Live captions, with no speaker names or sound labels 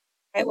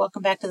All right,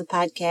 welcome back to the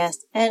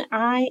podcast. And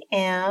I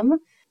am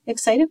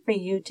excited for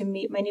you to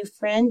meet my new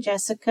friend,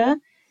 Jessica.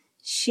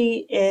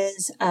 She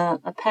is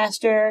a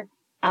pastor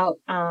out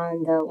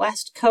on the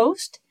West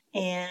Coast,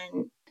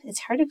 and it's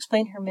hard to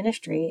explain her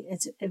ministry.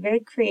 It's very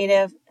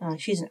creative.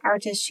 She's an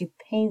artist. She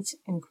paints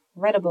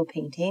incredible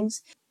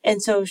paintings.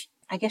 And so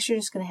I guess you're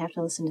just going to have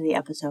to listen to the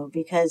episode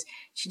because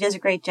she does a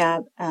great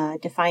job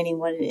defining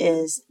what it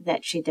is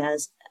that she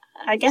does.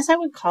 I guess I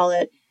would call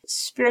it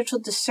spiritual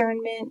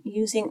discernment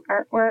using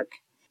artwork.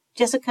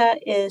 Jessica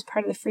is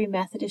part of the Free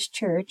Methodist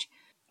Church,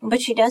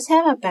 but she does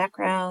have a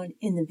background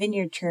in the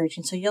Vineyard Church,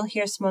 and so you'll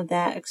hear some of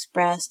that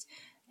expressed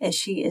as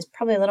she is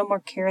probably a little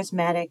more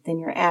charismatic than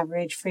your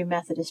average Free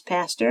Methodist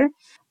pastor.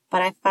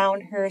 But I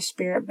found her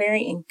spirit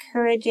very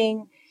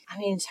encouraging. I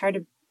mean, it's hard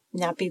to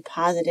not be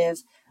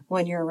positive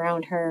when you're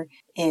around her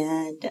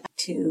and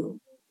to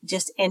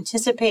just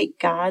anticipate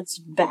God's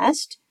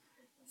best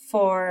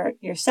for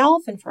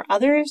yourself and for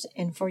others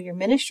and for your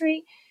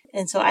ministry.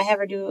 And so I have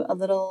her do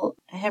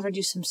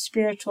some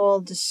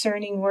spiritual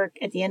discerning work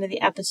at the end of the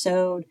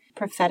episode,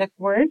 prophetic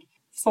word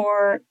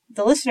for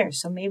the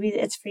listeners. So maybe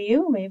it's for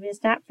you, maybe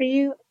it's not for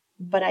you,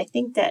 but I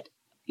think that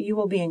you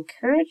will be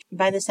encouraged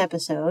by this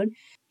episode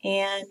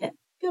and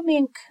you'll be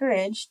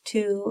encouraged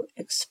to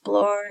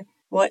explore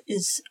what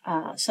is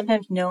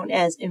sometimes known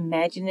as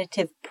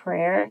imaginative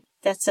prayer.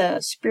 That's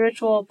a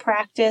spiritual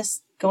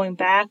practice going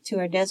back to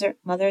our desert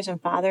mothers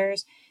and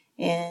fathers.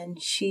 And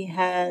she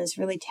has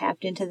really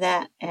tapped into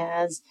that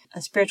as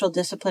a spiritual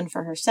discipline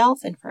for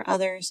herself and for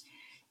others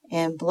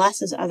and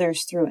blesses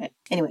others through it.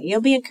 Anyway, you'll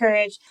be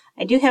encouraged.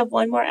 I do have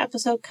one more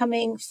episode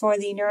coming for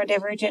the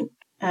neurodivergent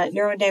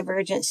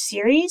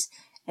series,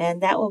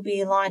 and that will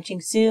be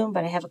launching soon.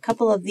 But I have a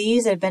couple of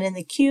these that have been in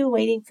the queue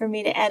waiting for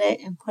me to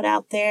edit and put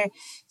out there.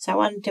 So I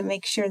wanted to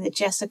make sure that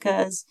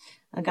Jessica's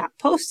got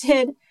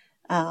posted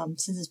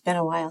since it's been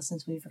a while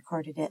since we've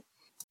recorded it.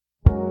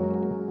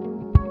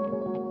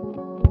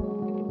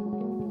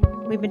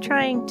 We've been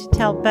trying to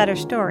tell better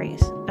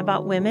stories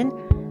about women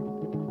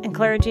and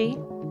clergy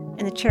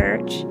and the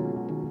church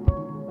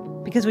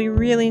because we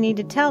really need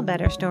to tell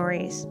better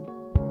stories.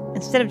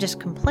 Instead of just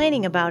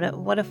complaining about it,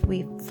 what if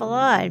we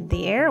flood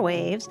the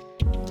airwaves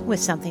with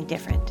something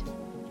different?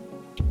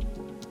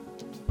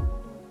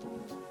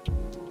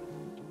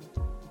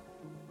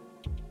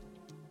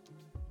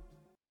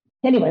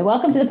 Anyway,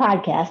 welcome to the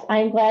podcast.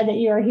 I'm glad that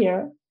you are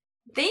here.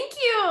 Thank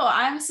you.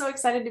 I'm so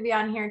excited to be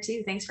on here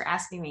too. Thanks for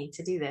asking me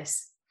to do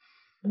this.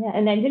 Yeah,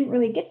 and I didn't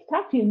really get to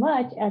talk to you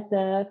much at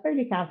the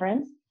clergy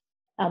conference,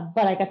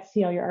 but I got to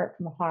see all your art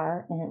from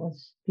afar, and it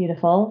was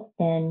beautiful.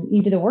 And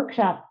you did a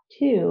workshop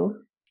too.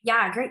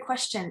 Yeah, great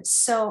question.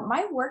 So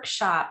my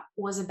workshop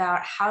was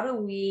about how do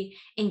we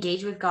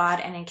engage with God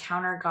and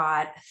encounter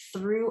God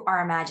through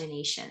our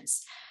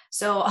imaginations.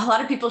 So a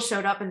lot of people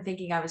showed up and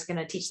thinking I was going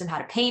to teach them how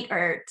to paint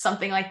or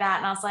something like that.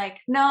 And I was like,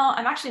 no,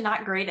 I'm actually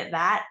not great at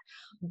that.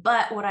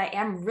 But what I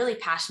am really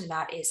passionate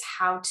about is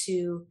how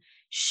to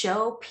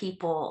show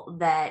people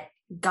that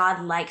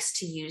God likes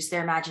to use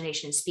their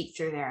imagination, speak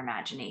through their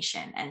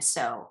imagination. And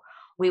so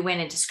we went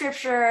into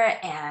scripture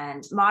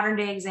and modern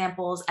day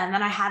examples, and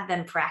then I had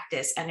them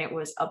practice, and it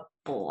was a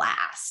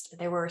blast.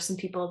 There were some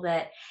people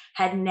that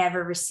had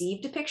never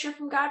received a picture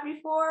from God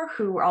before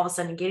who were all of a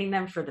sudden getting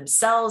them for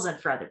themselves and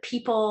for other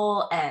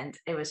people. And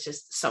it was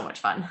just so much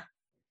fun.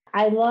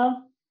 I love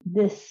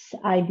this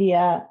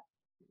idea,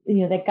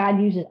 that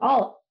God uses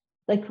all,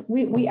 like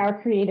we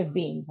are creative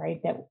beings, right?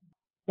 That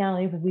not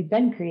only have we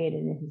been created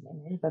in his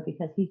image, but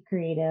because he's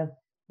creative,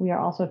 we are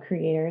also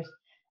creators.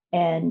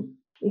 And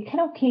it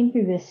kind of came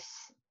through this,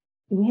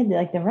 we had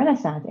the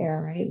Renaissance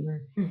era, right?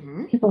 Where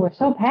people were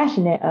so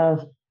passionate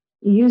of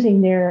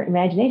using their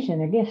imagination,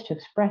 their gifts to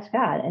express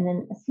God. And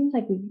then it seems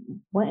like we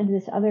went into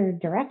this other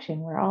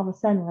direction where all of a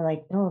sudden we're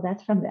like, no,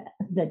 that's from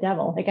the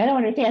devil. Like, I don't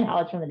understand how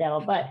it's from the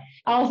devil, but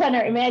all of a sudden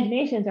our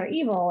imaginations are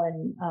evil.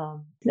 And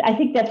I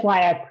think that's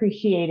why I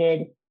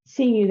appreciated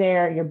seeing you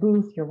there, your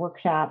booth, your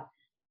workshop,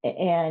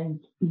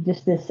 and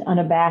just this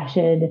unabashed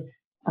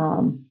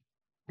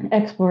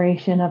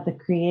exploration of the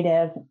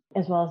creative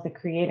as well as the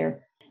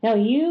creator. Now,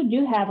 you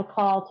do have a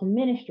call to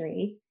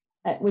ministry,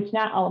 which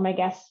not all of my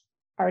guests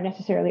are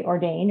necessarily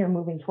ordained or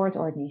moving towards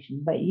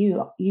ordination, but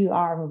you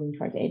are moving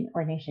towards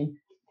ordination.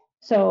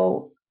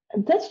 So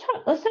let's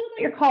talk about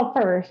your call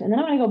first, and then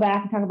I want to go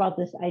back and talk about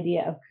this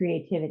idea of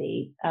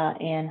creativity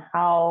and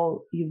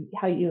how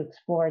you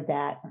explored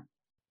that.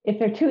 If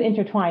they're too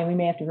intertwined, we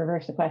may have to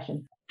reverse the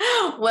question.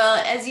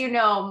 Well, as you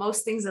know,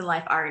 most things in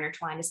life are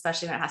intertwined,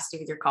 especially when it has to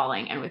do with your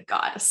calling and with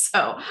God.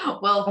 So,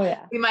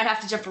 we might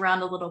have to jump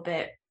around a little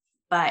bit,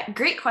 but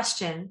great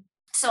question.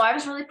 So I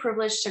was really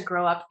privileged to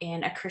grow up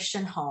in a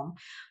Christian home.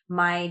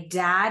 My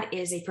dad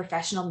is a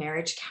professional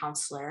marriage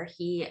counselor.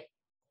 He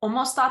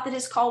almost thought that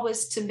his call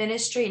was to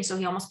ministry, and so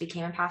he almost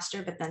became a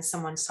pastor, but then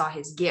someone saw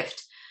his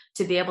gift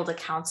to be able to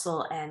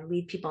counsel and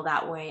lead people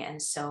that way. And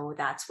so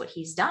that's what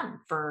he's done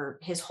for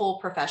his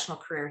whole professional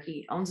career.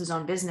 He owns his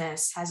own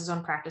business, has his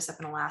own practice up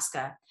in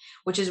Alaska,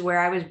 which is where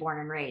I was born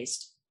and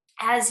raised.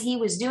 As he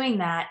was doing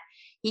that,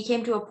 he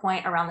came to a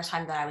point around the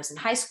time that I was in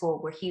high school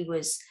where he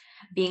was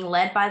being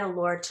led by the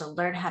Lord to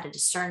learn how to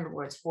discern the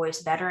Lord's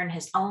voice better in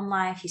his own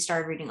life. He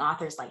started reading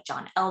authors like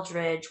John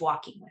Eldredge,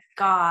 Walking with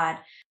God,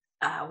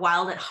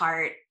 Wild at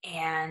Heart.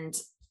 And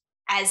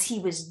as he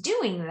was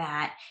doing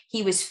that,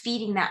 he was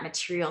feeding that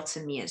material to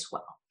me as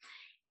well.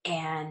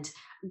 And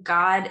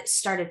God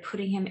started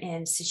putting him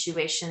in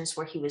situations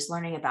where he was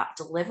learning about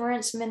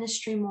deliverance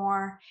ministry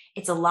more.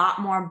 It's a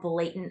lot more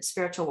blatant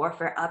spiritual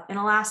warfare up in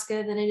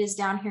Alaska than it is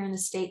down here in the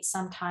States.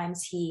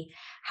 Sometimes he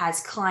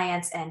has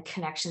clients and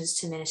connections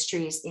to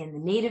ministries in the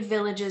native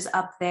villages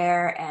up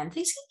there, and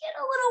things can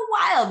get a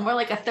little wild, more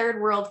like a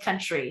third world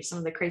country. Some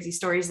of the crazy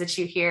stories that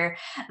you hear,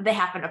 they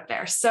happen up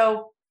there.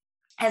 So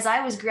as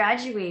I was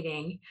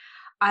graduating,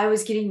 I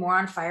was getting more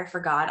on fire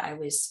for God. I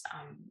was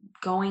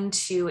going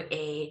to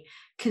a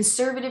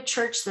conservative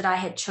church that I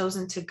had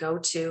chosen to go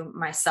to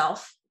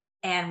myself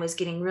and was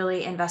getting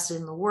really invested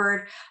in the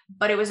word.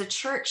 But it was a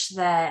church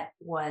that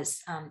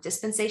was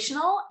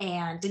dispensational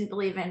and didn't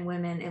believe in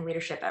women in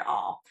leadership at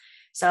all.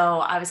 So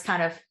I was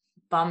kind of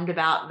bummed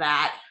about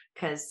that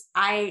because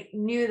I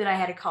knew that I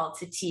had a call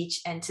to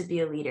teach and to be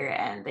a leader,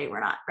 and they were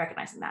not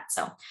recognizing that.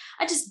 So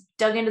I just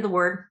dug into the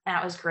word, and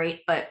that was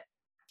great. But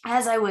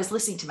as I was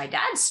listening to my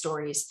dad's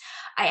stories,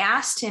 I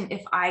asked him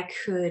if I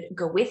could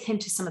go with him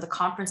to some of the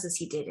conferences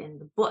he did in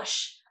the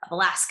bush of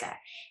Alaska.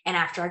 And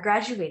after I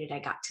graduated, I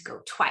got to go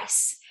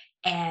twice.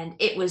 And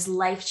it was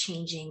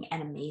life-changing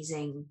and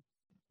amazing.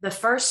 The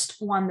first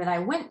one that I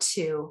went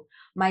to,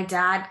 my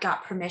dad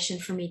got permission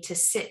for me to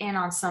sit in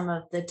on some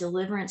of the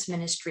deliverance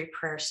ministry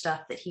prayer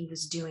stuff that he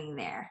was doing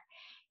there.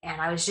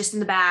 And I was just in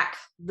the back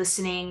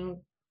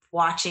listening,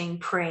 watching,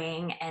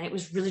 praying, and it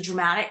was really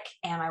dramatic.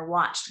 And I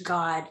watched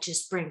God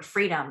just bring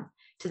freedom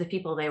to the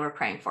people they were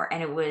praying for.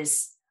 And it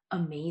was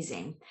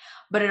amazing.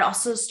 But it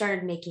also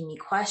started making me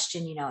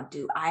question,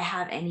 do I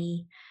have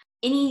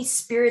any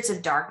spirits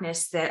of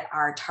darkness that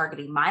are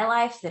targeting my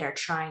life, that are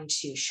trying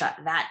to shut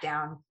that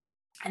down?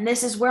 And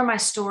this is where my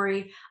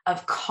story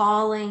of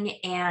calling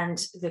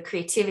and the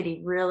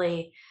creativity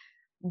really,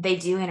 they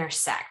do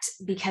intersect,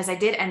 because I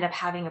did end up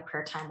having a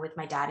prayer time with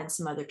my dad and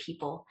some other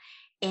people.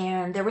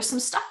 And there was some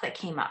stuff that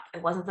came up.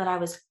 It wasn't that I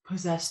was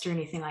possessed or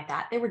anything like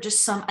that. There were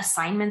just some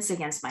assignments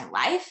against my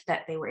life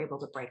that they were able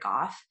to break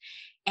off.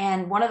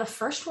 And one of the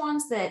first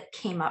ones that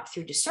came up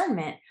through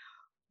discernment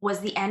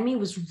was the enemy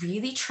was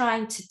really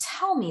trying to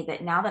tell me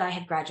that now that I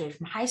had graduated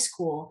from high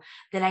school,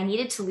 that I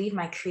needed to leave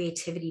my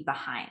creativity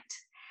behind.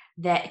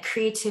 That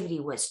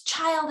creativity was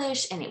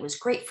childish and it was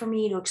great for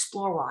me to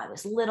explore while I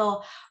was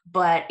little,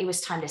 but it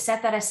was time to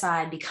set that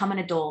aside, become an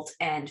adult,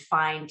 and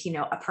find,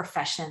 a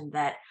profession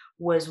that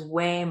was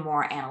way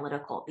more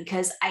analytical,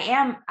 because I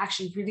am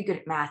actually really good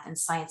at math and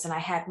science. And I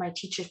had my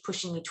teachers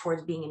pushing me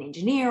towards being an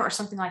engineer or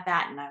something like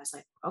that. And I was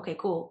like, okay,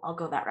 cool, I'll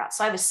go that route.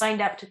 So I was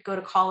signed up to go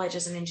to college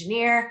as an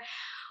engineer.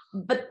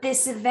 But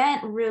this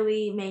event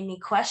really made me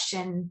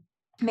question,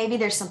 maybe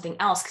there's something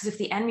else, because if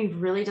the enemy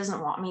really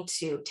doesn't want me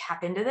to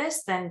tap into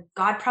this, then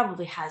God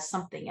probably has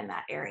something in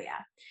that area.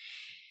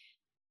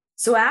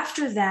 So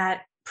after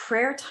that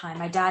prayer time,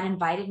 my dad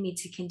invited me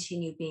to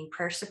continue being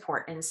prayer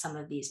support in some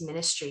of these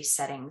ministry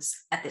settings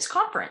at this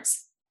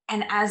conference.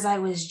 And as I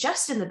was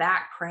just in the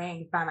back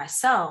praying by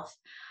myself,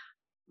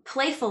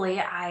 playfully,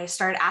 I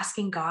started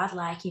asking God,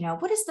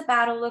 what does the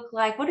battle look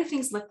like? What do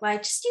things look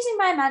like? Just using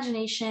my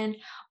imagination.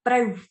 But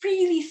I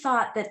really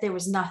thought that there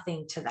was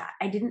nothing to that.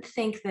 I didn't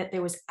think that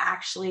there was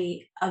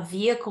actually a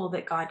vehicle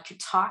that God could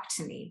talk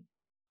to me.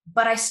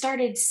 But I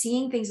started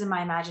seeing things in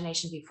my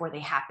imagination before they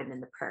happened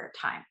in the prayer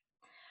time.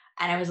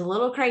 And I was a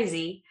little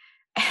crazy.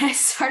 And I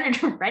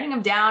started writing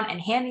them down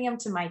and handing them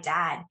to my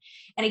dad.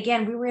 And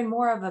again, we were in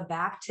more of a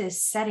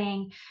Baptist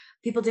setting.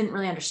 People didn't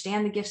really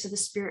understand the gifts of the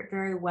Spirit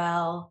very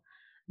well.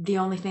 The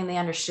only thing they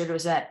understood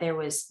was that there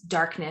was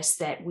darkness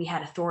that we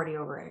had authority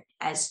over it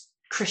as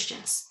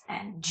Christians,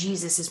 and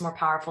Jesus is more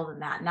powerful than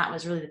that. And that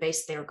was really the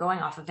base they were going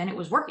off of, and it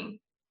was working.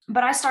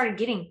 But I started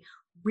getting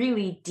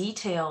really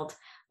detailed,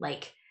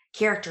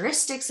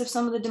 characteristics of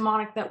some of the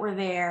demonic that were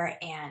there,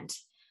 and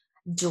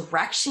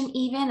direction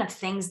even of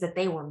things that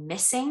they were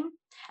missing.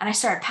 And I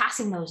started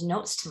passing those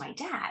notes to my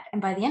dad.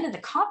 And by the end of the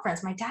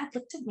conference, my dad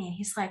looked at me and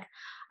he's like,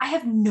 I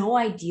have no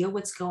idea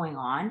what's going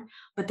on,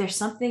 but there's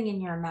something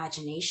in your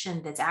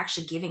imagination that's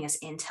actually giving us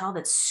intel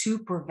that's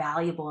super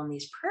valuable in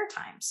these prayer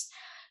times.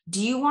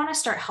 Do you want to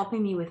start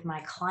helping me with my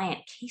client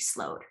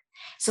caseload?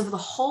 So for the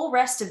whole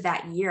rest of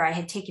that year, I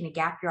had taken a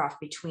gap year off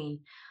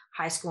between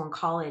high school and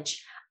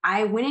college.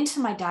 I went into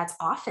my dad's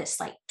office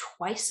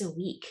twice a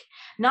week,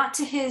 not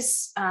to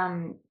his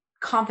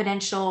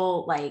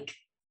confidential,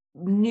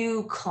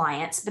 new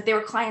clients, but they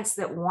were clients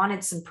that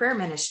wanted some prayer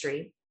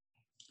ministry,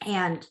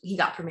 and he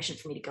got permission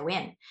for me to go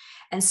in.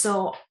 And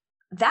so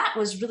that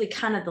was really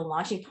kind of the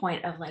launching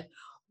point of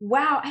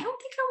wow, I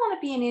don't think I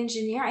want to be an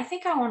engineer. I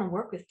think I want to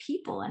work with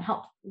people and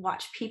help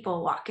watch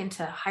people walk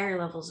into higher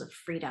levels of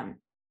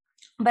freedom.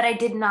 But I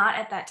did not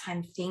at that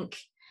time think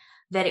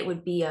that it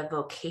would be a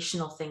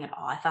vocational thing at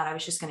all. I thought I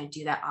was just going to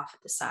do that off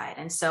at the side.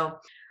 And so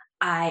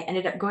I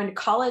ended up going to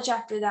college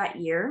after that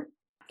year.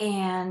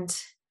 and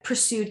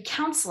pursued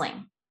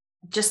counseling,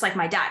 just like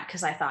my dad,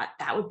 because I thought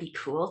that would be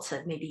cool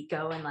to maybe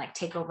go and like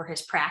take over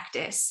his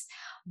practice.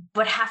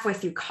 But halfway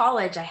through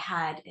college, I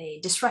had a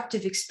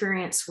disruptive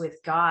experience with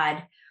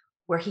God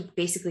where he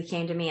basically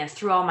came to me and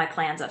threw all my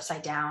plans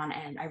upside down.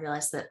 And I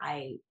realized that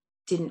I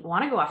didn't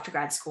want to go off to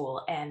grad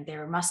school and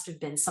there must have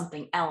been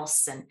something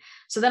else. And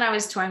so then I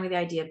was toying with the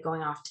idea of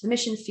going off to the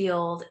mission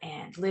field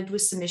and lived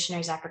with some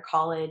missionaries after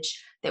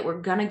college that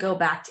were going to go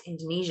back to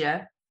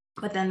Indonesia.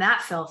 But then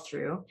that fell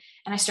through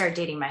and I started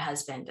dating my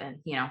husband. And,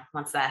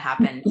 once that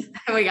happened,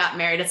 we got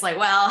married. It's like,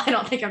 well, I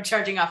don't think I'm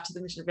charging off to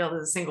the mission field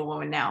as a single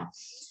woman now.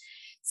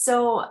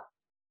 So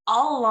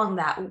all along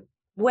that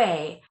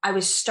way, I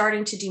was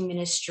starting to do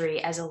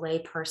ministry as a lay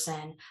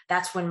person.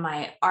 That's when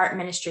my art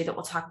ministry that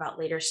we'll talk about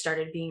later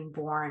started being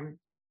born.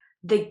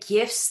 The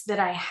gifts that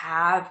I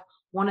have,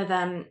 one of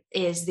them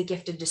is the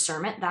gift of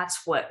discernment.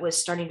 That's what was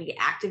starting to get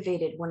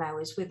activated when I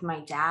was with my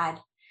dad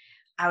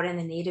out in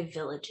the native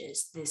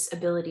villages, this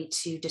ability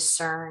to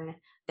discern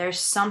there's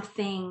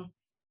something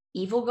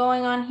evil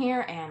going on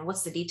here and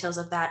what's the details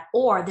of that,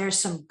 or there's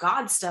some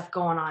God stuff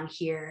going on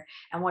here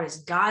and what is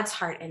God's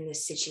heart in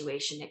this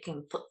situation. It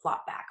can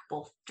flip-flop back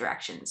both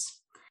directions.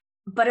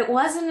 But it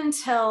wasn't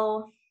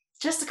until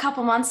just a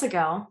couple months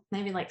ago,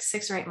 maybe like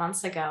 6 or 8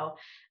 months ago,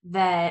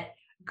 that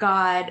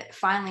God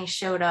finally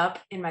showed up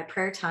in my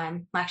prayer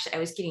time. Actually, I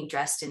was getting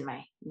dressed in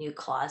my new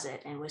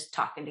closet and was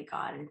talking to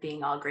God and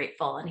being all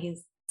grateful. And he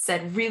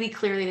said really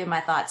clearly to my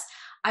thoughts,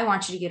 I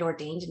want you to get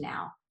ordained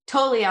now.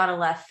 Totally out of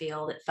left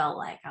field. It felt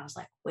like, I was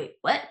like, wait,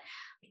 what?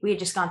 We had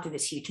just gone through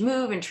this huge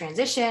move and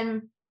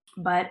transition,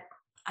 but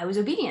I was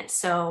obedient.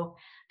 So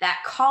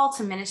that call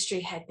to ministry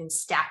had been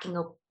stacking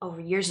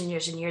over years and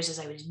years and years as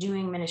I was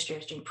doing ministry. I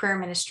was doing prayer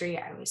ministry.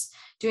 I was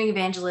doing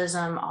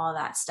evangelism, all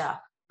that stuff.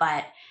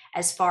 But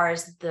as far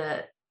as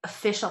the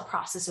official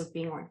process of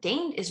being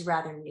ordained is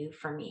rather new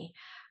for me.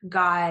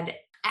 God,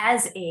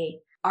 as a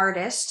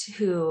artist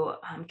who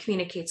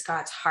communicates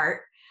God's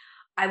heart,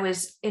 I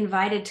was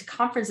invited to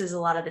conferences a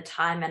lot of the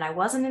time, and I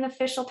wasn't an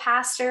official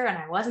pastor and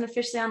I wasn't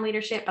officially on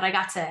leadership, but I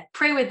got to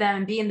pray with them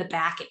and be in the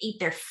back and eat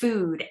their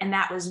food. And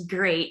that was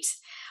great.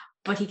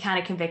 But he kind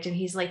of convicted.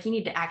 He's like, you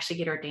need to actually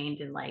get ordained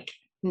and like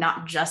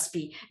not just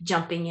be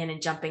jumping in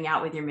and jumping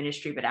out with your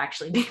ministry, but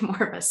actually be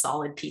more of a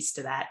solid piece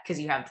to that because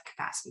you have the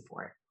capacity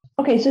for it.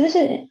 Okay, so this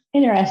is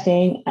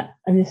interesting.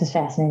 And this is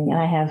fascinating. And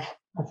I have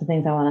lots of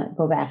things I want to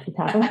go back to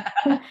talk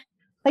about.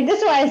 Like this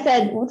is why I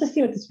said, we'll just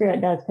see what the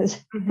Spirit does, because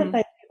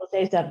sometimes people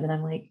say stuff and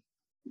I'm like,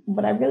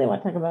 but I really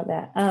want to talk about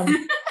that.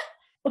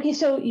 Okay,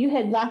 so you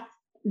had left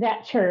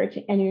that church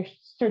and you're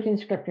searching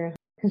scriptures.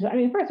 Because,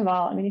 first of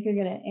all, if you're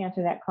going to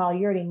answer that call,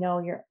 you already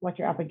know what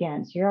you're up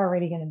against. You're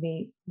already going to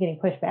be getting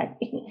pushback,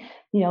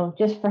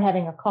 just for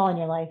having a call in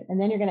your life. And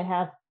then you're going to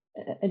have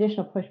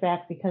additional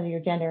pushback because of your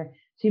gender.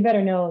 So you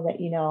better know that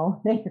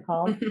that you're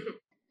called.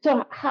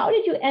 So how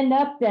did you end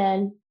up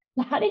then?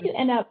 How did you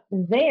end up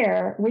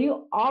there? Were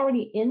you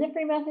already in the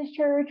Free Methodist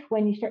Church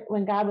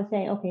when God was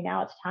saying, okay,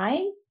 now it's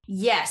time?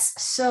 Yes.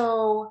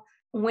 So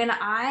when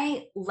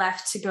I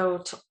left to go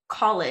to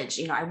college,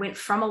 I went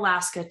from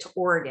Alaska to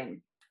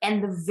Oregon.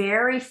 And the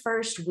very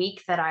first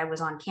week that I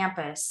was on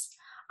campus,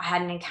 I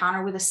had an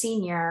encounter with a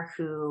senior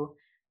who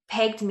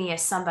pegged me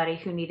as somebody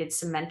who needed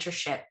some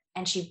mentorship.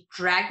 And she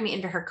dragged me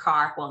into her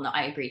car. Well, no,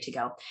 I agreed to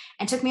go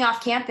and took me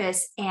off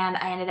campus. And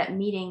I ended up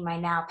meeting my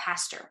now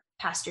pastor,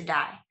 Pastor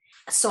Dye.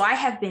 So I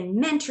have been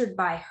mentored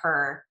by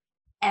her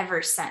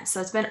ever since. So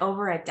it's been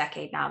over a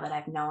decade now that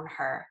I've known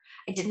her.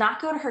 I did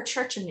not go to her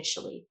church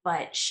initially,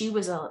 but she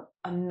was an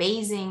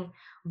amazing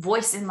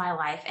voice in my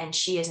life. And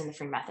she is in the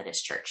Free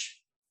Methodist Church.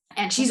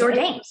 And she's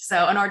ordained.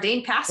 So an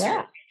ordained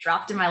pastor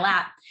dropped in my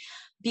lap.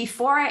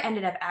 Before I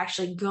ended up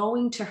actually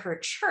going to her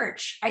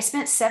church, I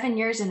spent 7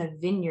 years in a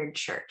vineyard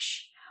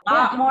church. A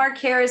lot more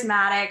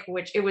charismatic,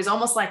 which it was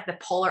almost like the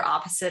polar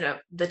opposite of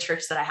the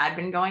church that I had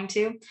been going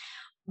to.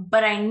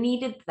 But I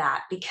needed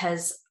that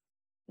because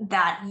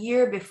that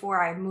year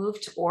before I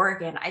moved to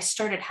Oregon, I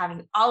started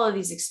having all of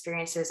these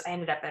experiences. I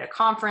ended up at a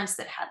conference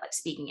that had like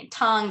speaking in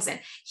tongues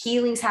and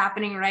healings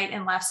happening right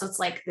and left. So it's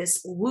like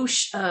this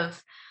whoosh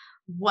of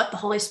what the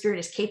Holy Spirit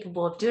is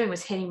capable of doing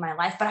was hitting my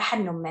life, but I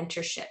had no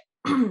mentorship.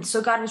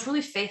 So God was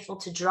really faithful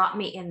to drop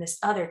me in this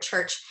other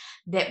church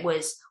that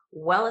was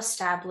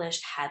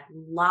well-established, had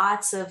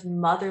lots of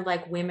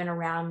mother-like women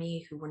around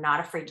me who were not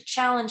afraid to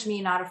challenge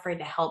me, not afraid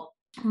to help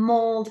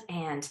mold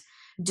and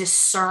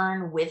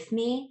discern with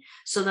me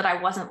so that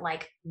I wasn't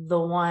like the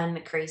one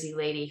crazy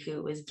lady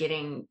who was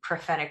getting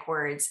prophetic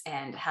words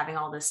and having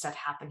all this stuff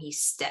happen. He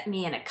stepped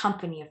me in a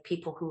company of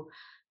people who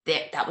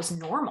that was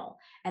normal.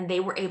 And they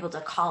were able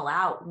to call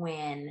out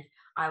when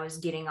I was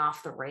getting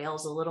off the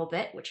rails a little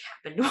bit, which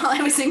happened while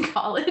I was in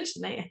college.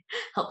 And they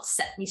helped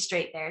set me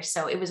straight there.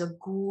 So it was a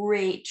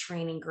great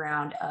training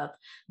ground of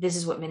this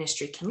is what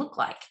ministry can look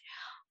like.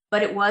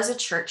 But it was a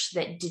church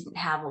that didn't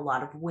have a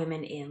lot of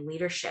women in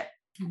leadership.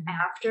 Mm-hmm.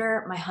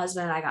 After my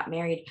husband and I got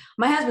married,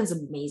 my husband's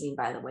amazing,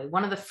 by the way.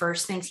 One of the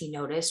first things he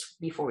noticed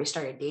before we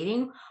started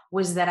dating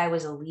was that I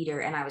was a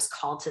leader and I was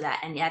called to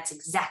that. And that's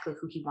exactly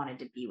who he wanted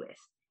to be with.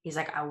 He's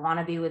like, I want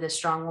to be with a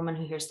strong woman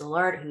who hears the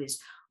Lord, who's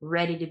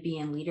ready to be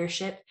in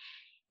leadership.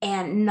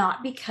 And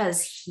not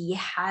because he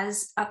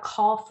has a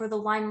call for the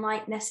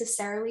limelight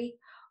necessarily,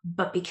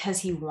 but because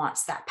he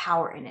wants that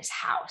power in his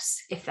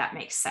house, if that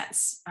makes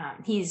sense.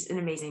 He's an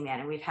amazing man,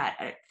 and we've had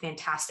a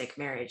fantastic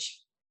marriage.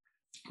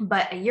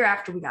 But a year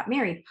after we got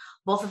married,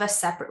 both of us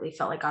separately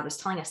felt like God was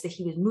telling us that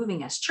he was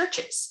moving us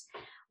churches,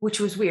 which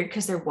was weird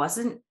because there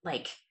wasn't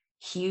like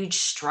huge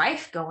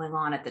strife going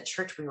on at the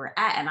church we were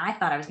at. And I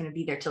thought I was going to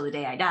be there till the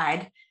day I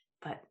died,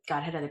 but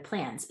God had other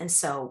plans. And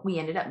so we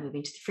ended up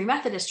moving to the Free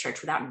Methodist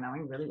Church without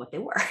knowing really what they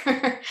were,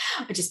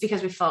 but just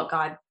because we felt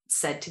God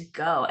said to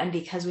go. And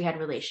because we had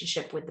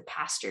relationship with the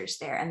pastors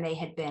there and they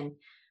had been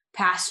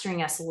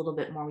pastoring us a little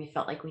bit more, we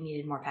felt like we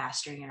needed more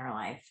pastoring in our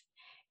life.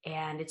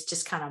 And it's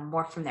just kind of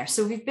more from there.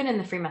 So we've been in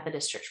the Free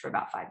Methodist Church for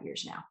about 5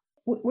 years now.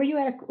 Were you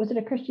was it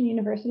a Christian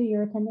university you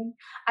were attending?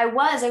 I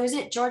was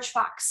at George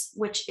Fox,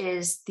 which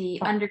is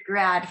the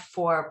undergrad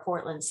for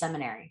Portland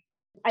Seminary.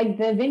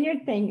 The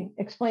vineyard thing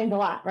explains a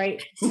lot,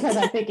 right? Because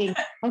I'm thinking,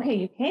 okay,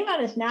 you came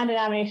out as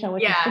non-denominational,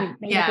 which is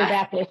pretty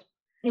Baptist,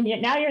 and yet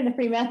now you're in the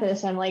Free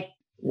Methodist. I'm like,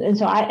 and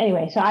so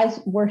I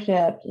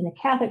worshipped in the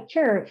Catholic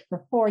Church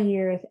for 4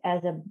 years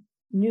as a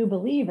new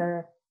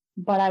believer,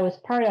 but I was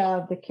part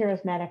of the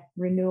charismatic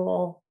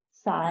renewal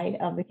side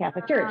of the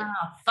Catholic Church.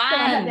 Oh,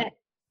 fun.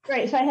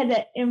 So I had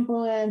that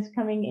influence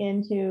coming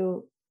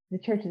into the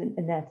church,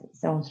 and that's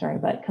its own story,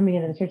 but coming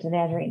into the Church of the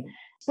Nazarene,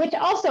 which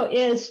also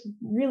is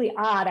really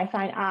odd. I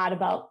find odd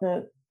about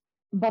the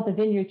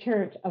Vineyard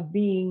Church of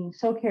being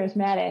so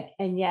charismatic,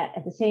 and yet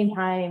at the same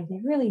time,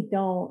 they really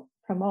don't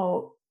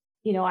promote,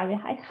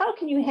 how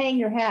can you hang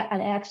your hat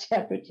on Acts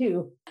chapter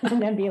 2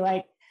 and then be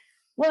like,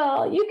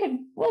 well,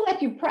 we'll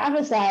let you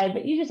prophesy,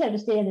 but you just have to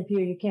stay in the pew.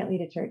 You can't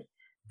lead a church.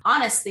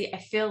 Honestly, I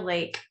feel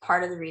like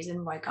part of the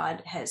reason why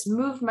God has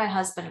moved my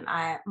husband and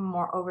I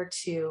more over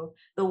to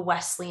the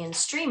Wesleyan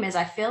stream is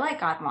I feel like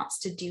God wants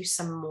to do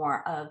some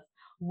more of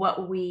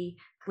what we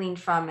gleaned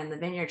from in the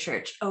Vineyard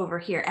Church over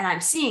here. And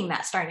I'm seeing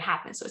that starting to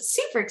happen. So it's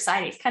super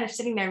exciting. It's kind of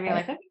sitting there and being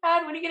like, okay,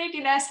 God, what are you going to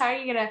do next? How are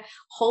you going to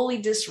wholly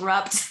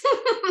disrupt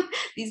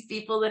these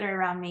people that are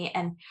around me?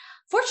 And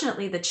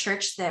fortunately, the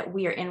church that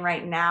we are in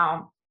right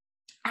now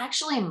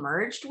actually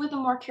merged with a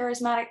more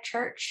charismatic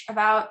church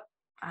about,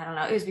 I don't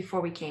know, it was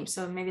before we came.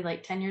 So maybe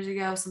like 10 years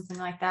ago, something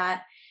like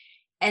that.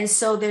 And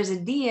so there's a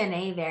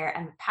DNA there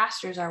and the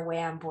pastors are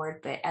way on board.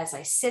 But as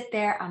I sit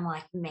there, I'm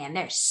like, man,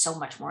 there's so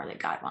much more that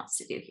God wants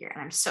to do here.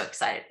 And I'm so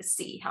excited to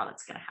see how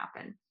that's going to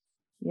happen.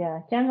 Yeah,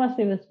 John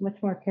Wesley was much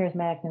more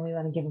charismatic than we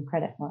want to give him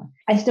credit for.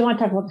 I still want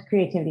to talk about the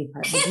creativity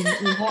part. I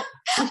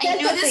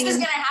knew this was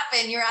going to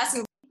happen. You're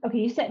asking. Okay,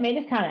 you made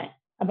this comment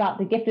about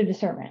the gift of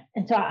discernment.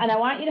 And I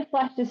want you to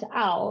flesh this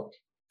out.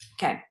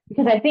 Okay.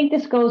 Because I think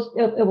this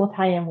it will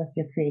tie in with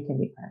your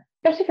creativity part,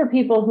 especially for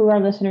people who are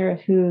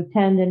listeners who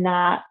tend to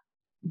not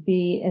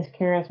be as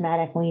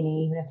charismatic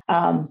leaning.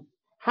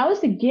 How is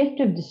the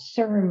gift of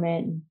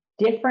discernment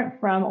different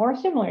from or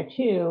similar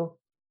to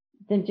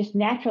than just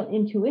natural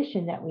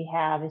intuition that we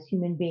have as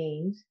human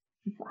beings?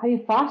 How do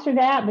you foster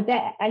that? But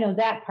I know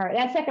that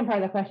second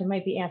part of the question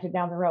might be answered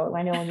down the road.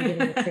 I know when you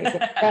get into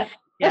creativity. But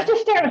let's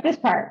just start with this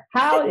part.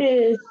 How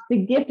is the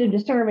gift of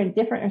discernment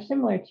different or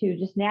similar to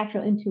just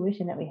natural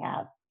intuition that we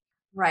have?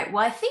 Right.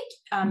 Well, I think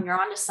you're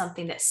onto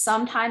something that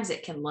sometimes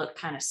it can look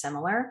kind of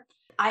similar.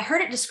 I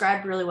heard it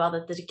described really well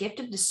that the gift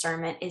of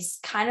discernment is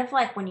kind of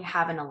like when you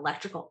have an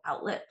electrical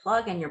outlet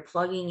plug and you're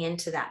plugging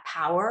into that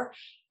power.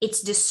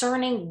 It's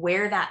discerning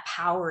where that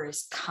power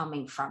is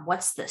coming from.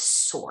 What's the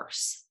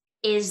source?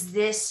 Is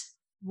this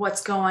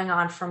what's going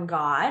on from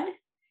God?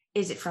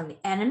 Is it from the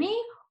enemy?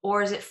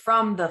 Or is it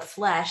from the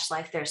flesh?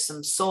 Like there's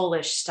some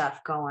soulish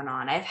stuff going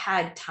on. I've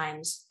had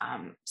times,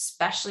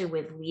 especially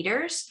with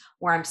leaders,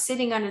 where I'm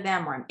sitting under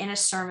them, where I'm in a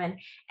sermon,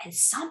 and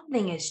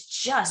something is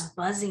just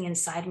buzzing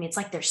inside me. It's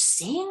like they're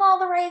saying all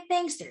the right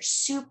things. They're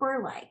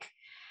super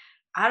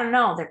I don't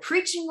know, they're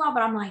preaching well,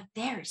 but I'm like,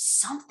 there is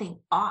something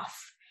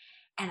off.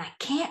 And I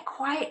can't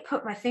quite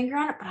put my finger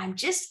on it, but I'm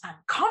just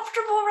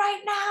uncomfortable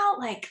right now.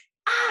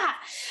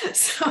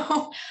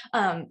 So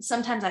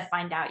sometimes I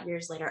find out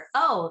years later,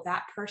 oh,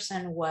 that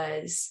person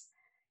was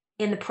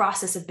in the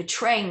process of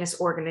betraying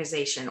this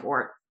organization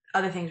or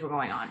other things were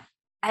going on.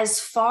 As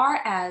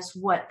far as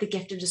what the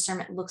gift of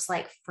discernment looks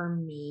like for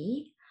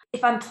me,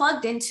 if I'm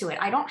plugged into it,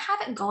 I don't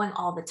have it going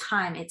all the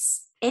time.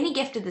 It's any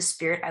gift of the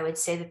Spirit. I would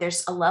say that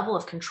there's a level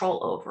of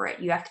control over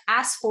it. You have to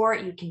ask for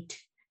it. You can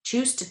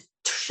choose to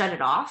shut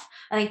it off.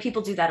 I think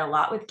people do that a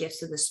lot with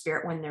gifts of the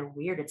Spirit when they're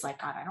weird. It's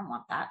like, God, I don't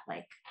want that.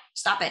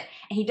 Stop it.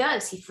 And he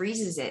does, he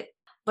freezes it.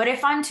 But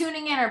if I'm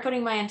tuning in or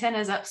putting my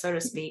antennas up, so to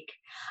speak,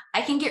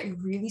 I can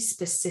get really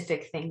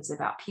specific things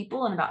about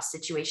people and about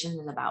situations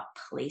and about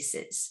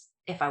places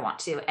if I want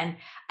to. And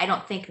I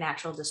don't think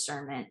natural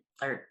discernment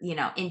or,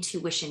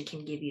 intuition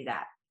can give you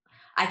that.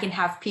 I can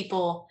have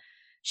people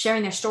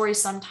sharing their stories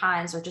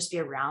sometimes or just be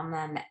around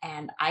them.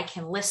 And I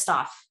can list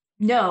off,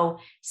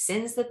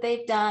 sins that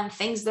they've done,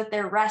 things that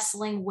they're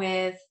wrestling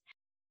with.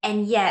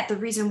 And yet the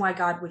reason why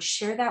God would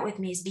share that with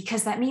me is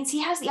because that means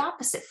he has the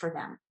opposite for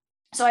them.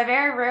 So I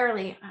very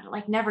rarely,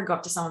 like never go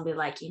up to someone and be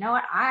like, you know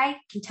what? I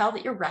can tell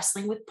that you're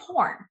wrestling with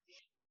porn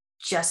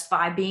just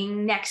by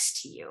being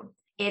next to you.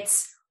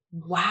 It's,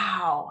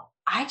 wow,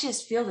 I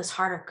just feel this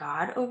heart of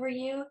God over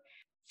you,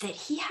 that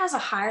he has a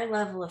higher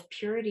level of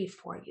purity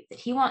for you, that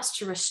he wants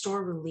to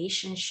restore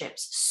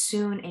relationships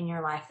soon in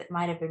your life that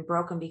might have been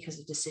broken because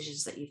of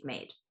decisions that you've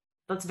made.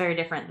 That's very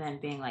different than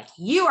being like,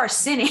 you are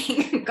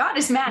sinning. God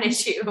is mad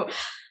at you.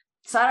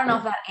 So I don't know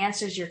if that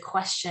answers your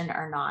question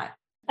or not.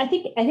 I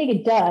think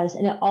it does.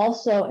 And it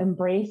also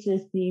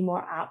embraces the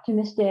more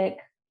optimistic,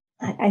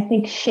 I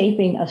think,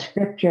 shaping of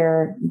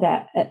scripture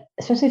that,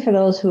 especially for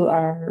those who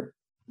are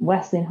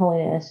Wesleyan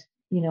holiness,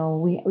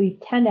 we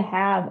tend to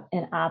have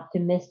an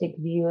optimistic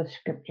view of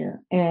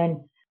scripture. And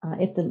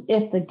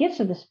if the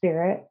gifts of the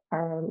Spirit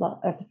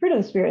if the fruit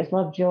of the Spirit is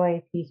love,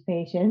 joy, peace,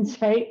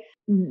 patience, right?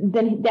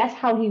 Then that's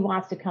how he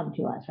wants to come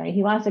to us, right?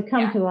 He wants to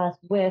come to us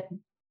with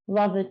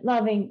love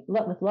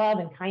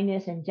and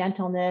kindness and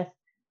gentleness,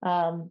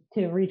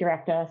 to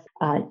redirect us.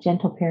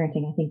 Gentle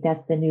parenting, I think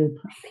that's the new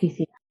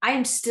PC. I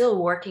am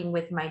still working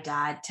with my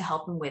dad to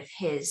help him with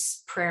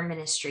his prayer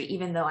ministry,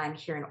 even though I'm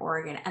here in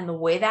Oregon. And the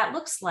way that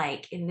looks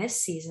like in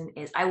this season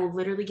is I will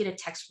literally get a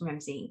text from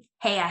him saying,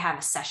 hey, I have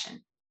a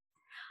session.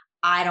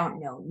 I don't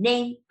know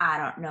name. I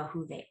don't know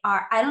who they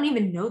are. I don't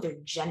even know their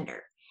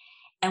gender.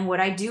 And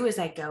what I do is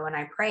I go and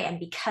I pray. And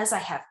because I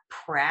have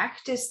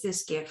practiced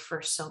this gift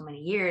for so many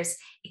years,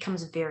 it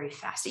comes very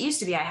fast. It used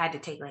to be I had to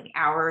take like an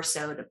hour or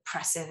so to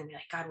press in and be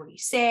like, God, what are you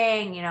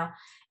saying?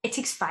 It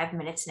takes 5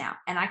 minutes now.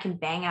 And I can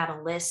bang out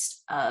a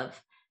list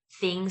of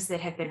things that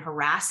have been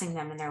harassing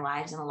them in their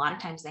lives. And a lot of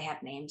times they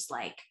have names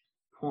like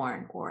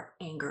porn or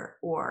anger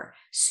or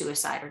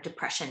suicide or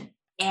depression.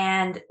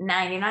 And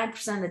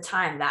 99% of the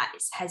time that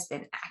has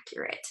been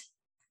accurate.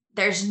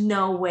 There's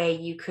no way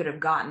you could have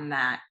gotten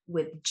that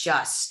with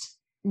just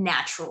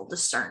natural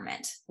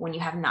discernment when you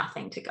have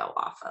nothing to go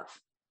off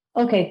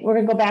of. Okay, we're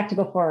going to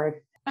go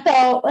forward.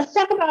 So let's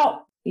talk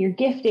about your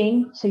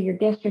gifting. So your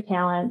gifts, your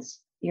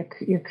talents,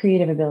 your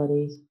creative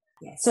abilities.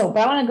 Yes. So,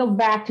 but I want to go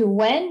back to,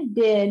 when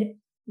did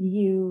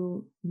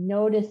you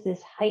notice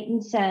this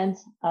heightened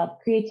sense of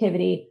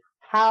creativity?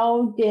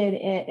 How did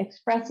it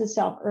express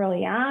itself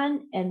early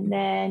on? And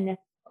then,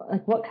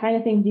 like, what kind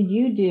of thing did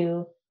you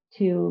do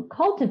to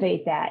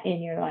cultivate that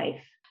in your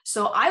life?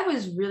 So I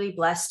was really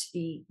blessed to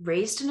be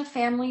raised in a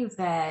family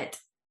that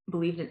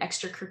believed in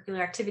extracurricular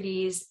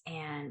activities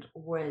and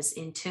was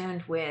in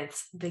tune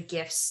with the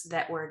gifts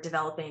that were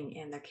developing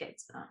in their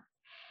kids.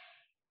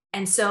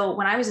 And so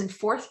when I was in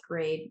 4th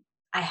grade,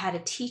 I had a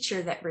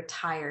teacher that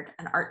retired,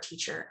 an art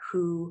teacher,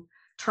 who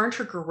turned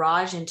her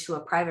garage into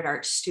a private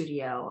art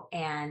studio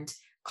and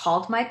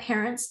called my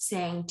parents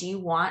saying, do you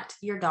want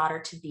your daughter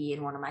to be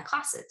in one of my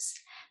classes?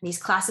 And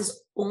these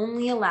classes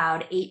only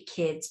allowed 8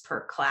 kids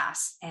per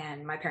class.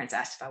 And my parents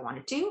asked if I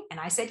wanted to, and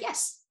I said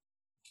yes.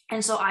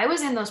 And so I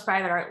was in those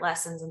private art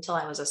lessons until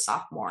I was a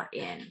sophomore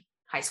in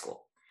high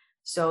school.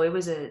 So it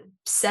was a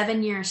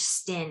 7-year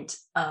stint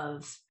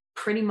of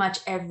pretty much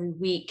every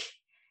week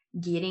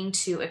getting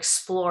to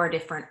explore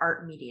different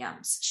art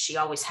mediums. She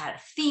always had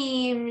a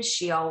theme.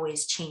 She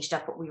always changed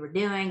up what we were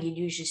doing. You'd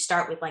usually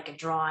start with like a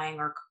drawing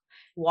or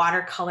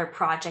watercolor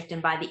project,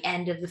 and by the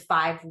end of the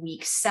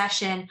 5-week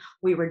session,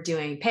 we were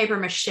doing paper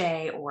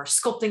mache or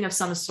sculpting of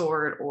some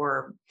sort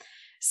or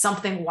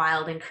something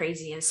wild and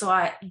crazy. And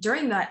so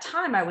during that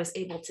time, I was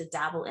able to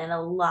dabble in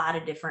a lot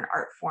of different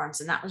art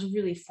forms, and that was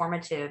really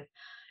formative,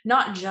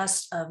 not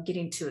just of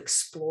getting to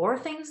explore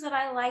things that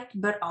I liked,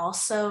 but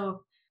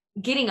also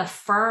getting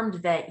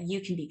affirmed that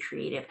you can be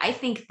creative. I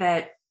think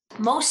that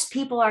most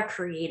people are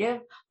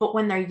creative, but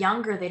when they're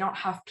younger, they don't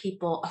have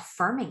people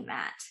affirming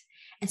that.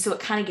 And so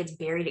it kind of gets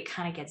buried, it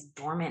kind of gets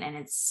dormant. And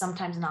it's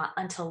sometimes not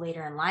until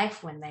later in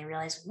life when they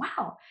realize,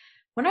 wow,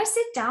 when I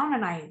sit down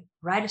and I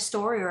write a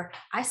story, or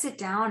I sit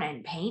down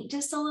and paint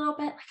just a little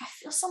bit, like I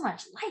feel so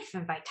much life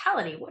and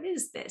vitality. What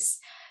is this?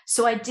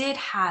 So I did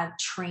have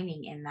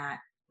training in that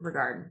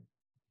regard.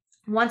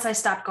 Once I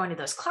stopped going to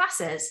those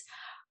classes,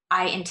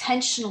 I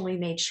intentionally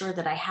made sure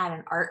that I had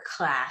an art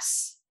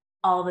class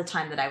all the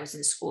time that I was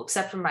in school,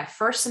 except for my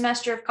first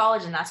semester of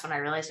college. And that's when I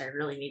realized I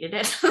really needed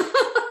it.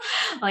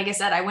 Like I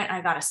said, I went and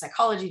I got a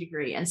psychology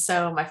degree. And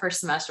so my first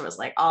semester was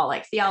like all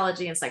like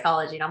theology and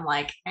psychology. And I'm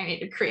like, I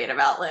need a creative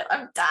outlet.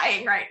 I'm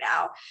dying right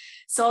now.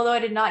 So although I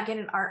did not get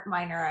an art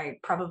minor, I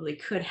probably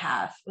could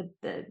have with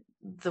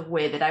the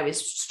way that I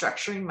was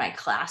structuring my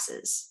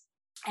classes.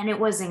 And it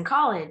was in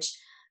college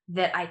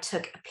that I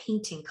took a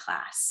painting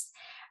class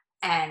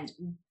and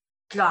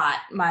got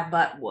my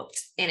butt whooped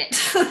in it.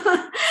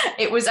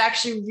 It was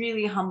actually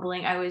really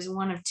humbling. I was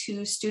one of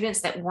 2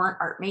 students that weren't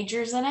art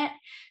majors in it.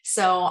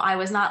 So I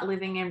was not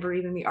living and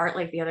breathing the art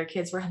like the other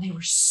kids were, and they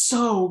were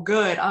so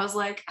good. I was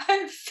like,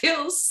 I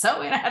feel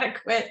so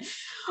inadequate.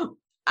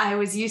 I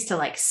was used to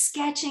like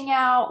sketching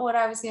out what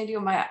I was going to do.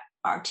 My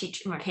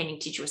painting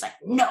teacher was like,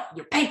 no,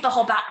 you paint the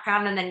whole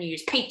background and then you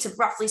use paint to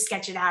roughly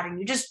sketch it out and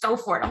you just go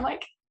for it. I'm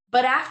like,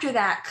 but after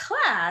that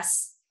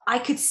class, I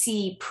could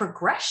see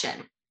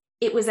progression.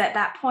 It was at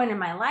that point in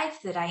my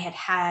life that I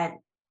had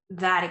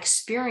that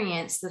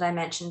experience that I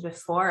mentioned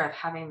before of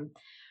having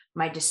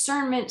my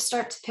discernment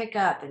start to pick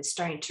up and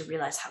starting to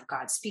realize how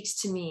God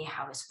speaks to me,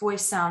 how his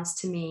voice sounds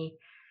to me.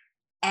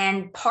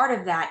 And part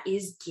of that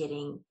is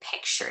getting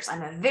pictures.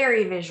 I'm a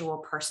very visual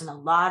person. A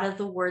lot of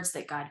the words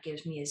that God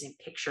gives me is in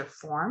picture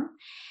form.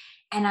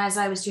 And as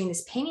I was doing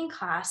this painting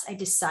class, I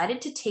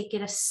decided to take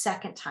it a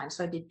second time.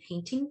 So I did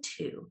painting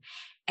 2,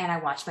 and I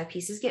watched my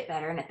pieces get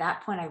better. And at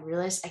that point, I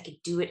realized I could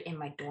do it in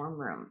my dorm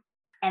room.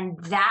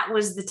 And that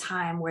was the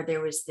time where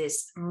there was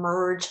this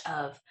merge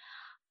of,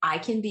 I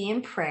can be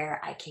in prayer,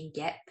 I can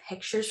get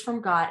pictures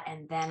from God,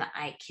 and then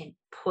I can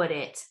put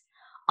it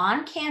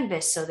on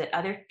canvas so that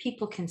other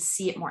people can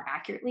see it more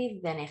accurately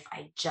than if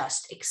I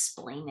just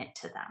explain it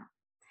to them.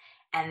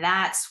 And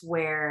that's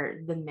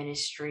where the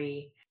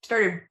ministry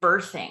started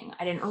birthing.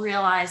 I didn't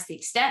realize the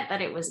extent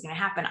that it was going to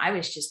happen. I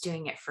was just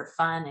doing it for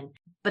fun.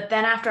 But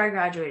then after I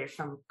graduated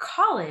from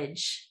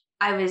college,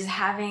 I was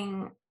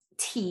having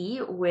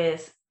tea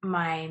with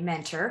my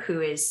mentor,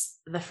 who is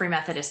the Free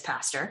Methodist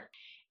pastor.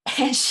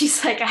 And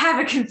she's like, I have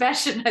a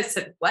confession. I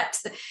said, what?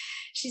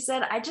 She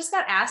said, I just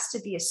got asked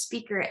to be a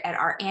speaker at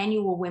our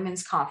annual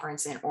women's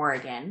conference in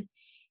Oregon.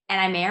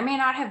 And I may or may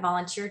not have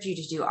volunteered you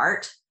to do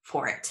art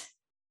for it.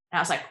 And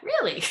I was like,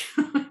 really?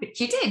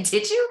 You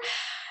did you?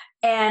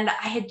 And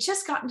I had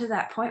just gotten to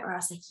that point where I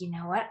was like, you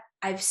know what?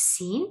 I've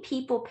seen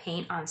people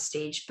paint on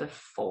stage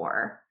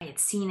before. I had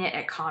seen it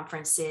at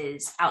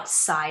conferences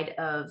outside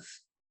of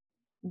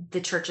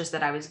the churches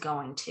that I was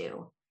going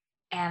to.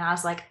 And I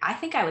was like, I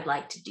think I would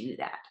like to do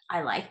that.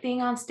 I like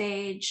being on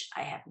stage.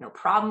 I have no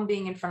problem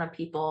being in front of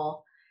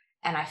people.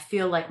 And I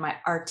feel like my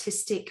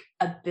artistic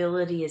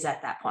ability is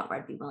at that point where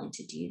I'd be willing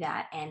to do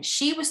that. And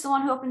she was the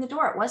one who opened the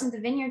door. It wasn't the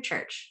Vineyard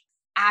Church.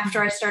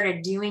 After I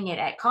started doing it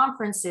at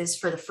conferences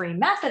for the Free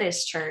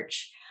Methodist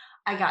Church,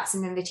 I got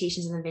some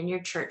invitations in the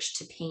Vineyard Church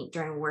to paint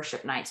during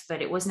worship nights,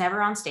 but it was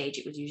never on stage.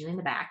 It was usually in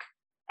the back.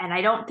 And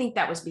I don't think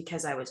that was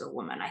because I was a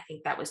woman. I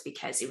think that was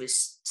because it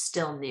was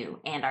still new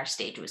and our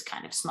stage was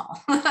kind of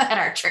small at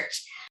our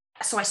church.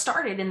 So I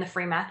started in the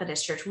Free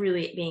Methodist Church,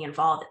 really being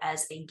involved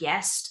as a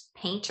guest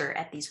painter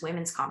at these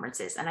women's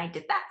conferences. And I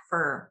did that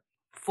for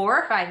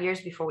 4 or 5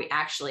 years before we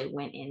actually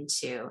went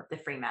into the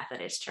Free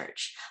Methodist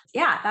Church.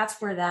 Yeah,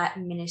 that's where that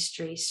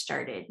ministry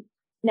started.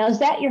 Now, is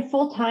that your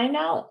full-time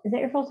now? Is that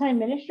your full-time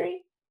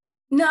ministry?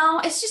 No,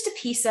 it's just a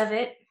piece of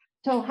it.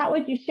 So how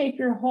would you shape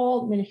your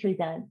whole ministry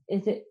then?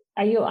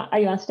 Are you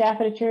on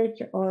staff at a church,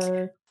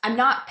 or? I'm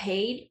not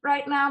paid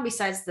right now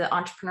besides the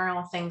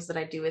entrepreneurial things that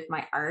I do with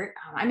my art.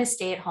 I'm a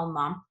stay-at-home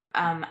mom.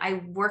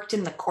 I worked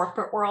in the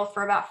corporate world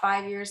for about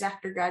 5 years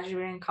after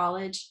graduating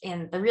college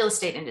in the real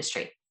estate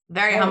industry.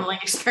 Very humbling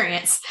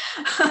experience.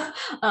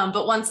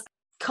 But once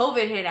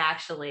COVID hit,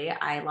 actually,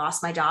 I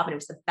lost my job and it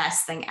was the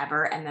best thing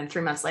ever. And then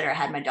 3 months later, I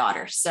had my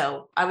daughter.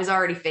 So I was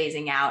already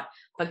phasing out,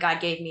 but God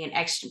gave me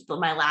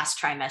my last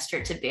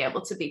trimester to be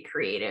able to be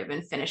creative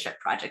and finish up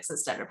projects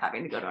instead of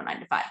having to go to a 9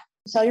 to 5.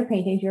 Sell your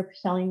paintings. You're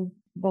selling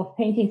both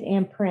paintings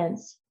and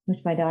prints, which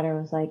my daughter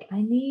was like,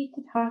 I need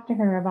to talk to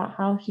her about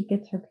how she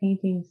gets her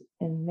paintings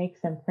and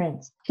makes them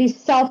prints. She's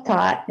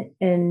self-taught,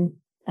 and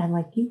I'm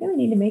like, you really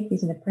need to make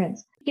these into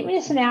prints. Give me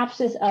a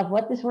synopsis of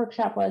what this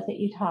workshop was that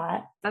you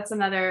taught. That's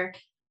another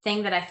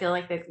thing that I feel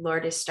like the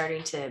Lord is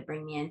starting to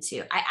bring me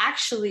into.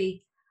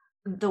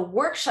 The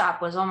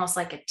workshop was almost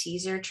like a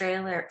teaser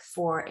trailer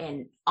for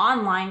an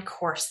online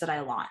course that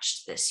I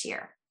launched this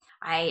year.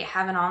 I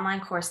have an online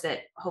course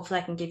that hopefully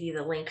I can give you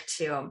the link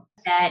to.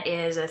 That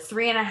is a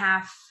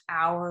 3.5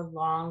 hour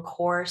long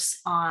course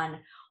on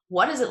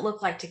what does it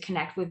look like to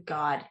connect with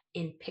God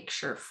in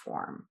picture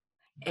form.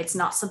 It's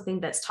not something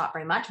that's taught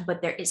very much,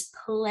 but there is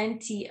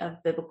plenty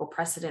of biblical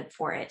precedent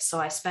for it. So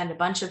I spend a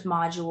bunch of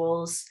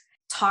modules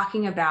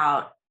talking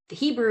about the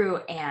Hebrew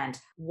and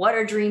what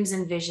are dreams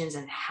and visions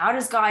and how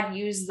does God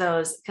use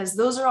those? Because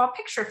those are all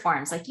picture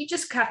forms. Like you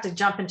just have to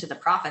jump into the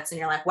prophets and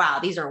you're like, wow,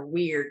 these are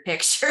weird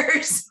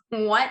pictures.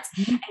 What?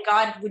 And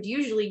God would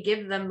usually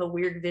give them the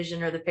weird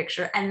vision or the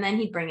picture, and then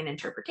he'd bring an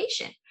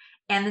interpretation.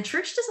 And the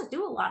church doesn't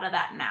do a lot of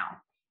that now,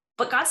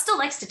 but God still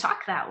likes to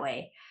talk that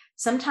way.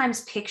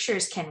 Sometimes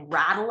pictures can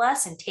rattle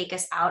us and take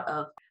us out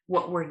of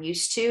what we're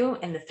used to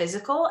in the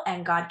physical,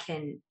 and God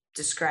can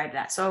describe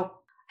that. So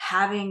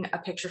having a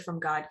picture from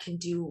God can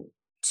do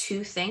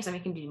 2 things. I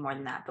mean, it can do more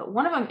than that, but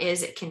one of them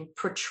is it can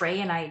portray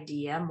an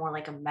idea more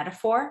like a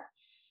metaphor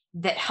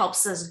that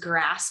helps us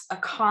grasp a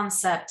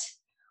concept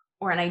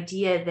or an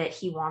idea that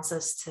he wants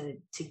us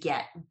to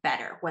get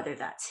better, whether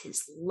that's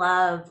his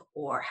love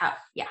or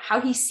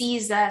how he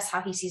sees us,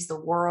 how he sees the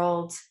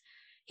world,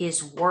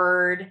 his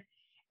word.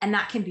 And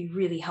that can be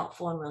really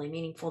helpful and really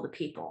meaningful to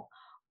people.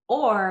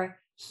 Or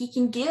he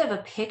can give a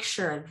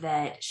picture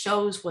that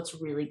shows what's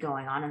really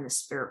going on in the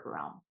spirit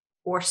realm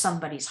or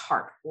somebody's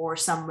heart or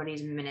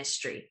somebody's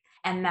ministry.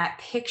 And that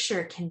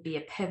picture can be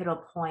a pivotal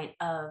point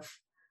of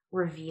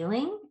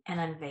revealing and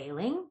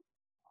unveiling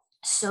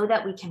so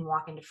that we can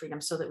walk into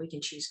freedom, so that we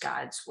can choose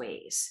God's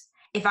ways.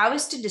 If I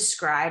was to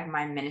describe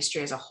my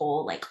ministry as a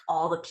whole, like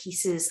all the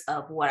pieces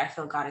of what I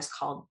feel God has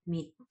called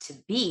me to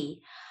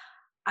be,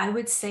 I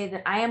would say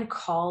that I am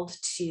called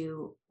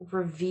to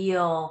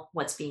reveal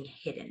what's being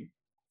hidden,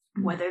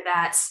 whether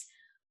that's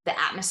the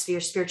atmosphere,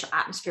 spiritual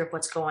atmosphere of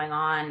what's going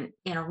on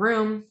in a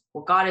room,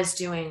 what God is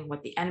doing,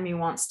 what the enemy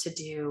wants to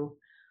do,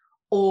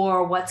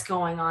 or what's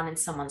going on in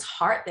someone's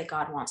heart that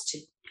God wants to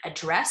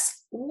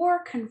address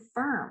or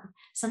confirm.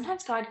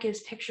 Sometimes God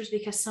gives pictures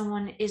because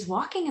someone is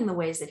walking in the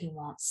ways that he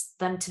wants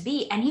them to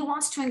be, and he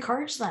wants to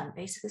encourage them,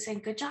 basically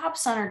saying, good job,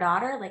 son or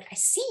daughter. Like, I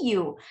see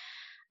you.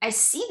 I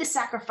see the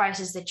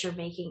sacrifices that you're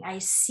making. I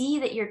see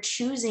that you're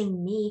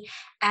choosing me,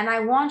 and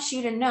I want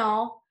you to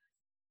know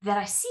that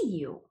I see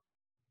you.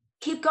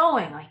 Keep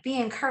going, like, be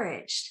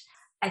encouraged.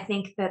 I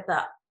think that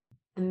the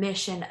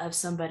mission of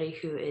somebody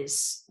who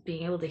is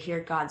being able to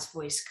hear God's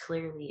voice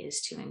clearly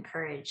is to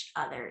encourage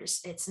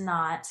others. It's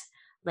not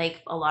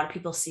like a lot of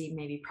people see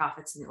maybe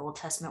prophets in the Old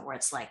Testament where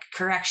it's like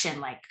correction,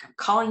 like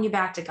calling you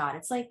back to God.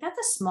 It's like, that's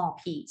a small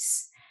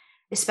piece,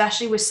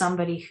 especially with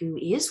somebody who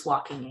is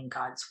walking in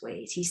God's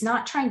ways. He's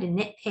not trying to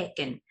nitpick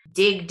and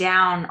dig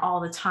down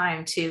all the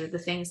time to the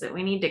things that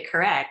we need to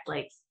correct.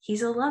 Like,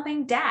 he's a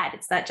loving dad.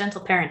 It's that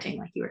gentle parenting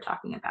like you were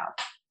talking about.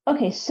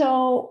 Okay,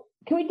 so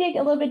can we dig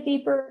a little bit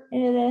deeper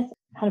into this?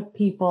 How do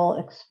people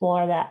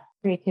explore that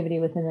creativity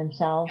within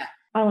themselves? Yeah.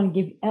 I don't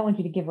want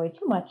you to give away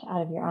too much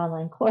out of your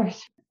online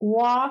course.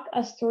 Walk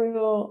us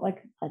through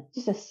like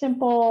just a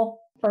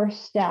simple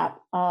first step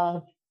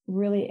of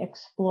really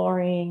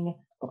exploring.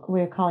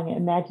 We're calling it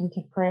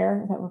imaginative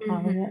prayer. Is that what we're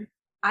calling it?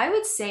 I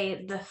would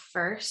say the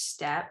first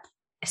step,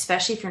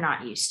 especially if you're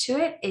not used to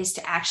it, is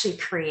to actually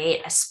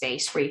create a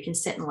space where you can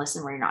sit and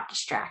listen where you're not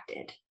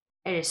distracted.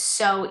 It is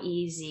so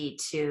easy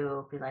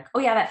to be like, oh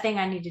yeah, that thing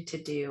I needed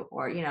to do,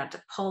 or,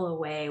 to pull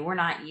away. We're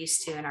not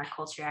used to in our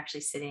culture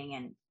actually sitting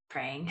and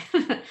praying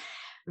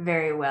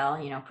very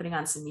well, putting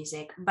on some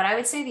music. But I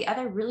would say the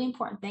other really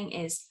important thing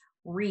is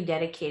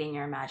rededicating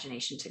your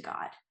imagination to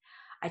God.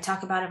 I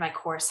talk about in my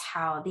course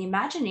how the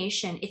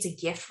imagination, it's a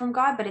gift from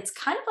God, but it's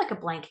kind of like a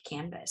blank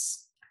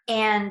canvas.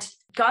 And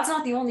God's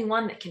not the only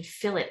one that can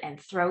fill it and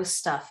throw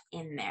stuff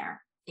in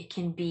there. It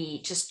can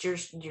be just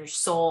your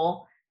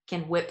soul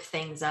can whip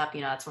things up.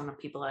 That's when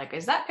people are like,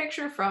 is that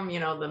picture from,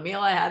 the meal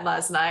I had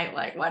last night?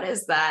 Like, what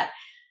is that?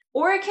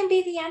 Or it can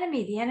be the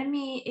enemy. The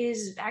enemy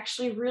is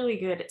actually really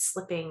good at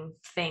slipping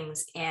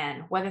things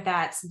in, whether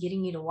that's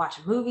getting you to watch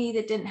a movie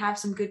that didn't have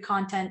some good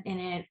content in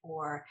it,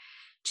 or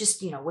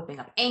just, whipping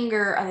up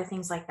anger, other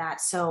things like that.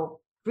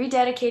 So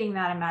rededicating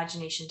that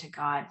imagination to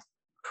God,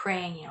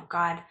 praying,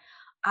 God,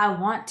 I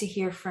want to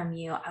hear from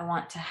you. I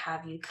want to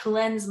have you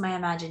cleanse my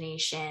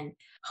imagination.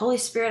 Holy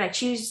Spirit, I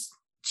choose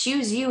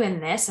you in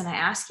this, and I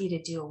ask you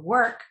to do a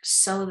work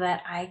so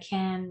that I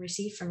can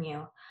receive from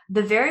you.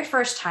 The very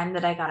first time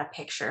that I got a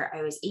picture,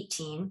 I was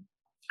 18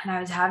 and I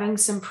was having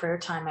some prayer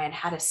time. I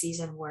had a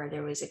season where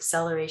there was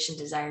acceleration,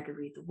 desire to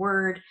read the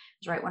word. It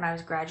was right when I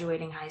was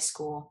graduating high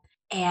school.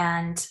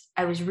 And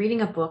I was reading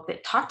a book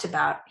that talked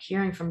about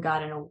hearing from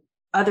God in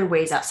other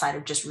ways outside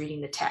of just reading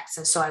the text.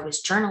 And so I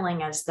was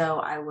journaling as though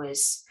I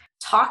was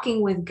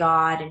talking with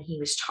God and he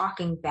was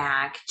talking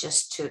back,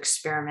 just to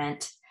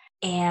experiment.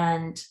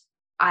 And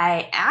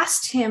I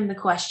asked him the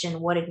question,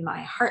 what did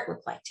my heart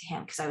look like to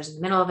him? Because I was in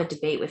the middle of a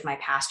debate with my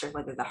pastor,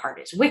 whether the heart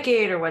is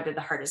wicked or whether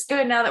the heart is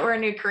good now that we're a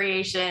new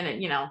creation.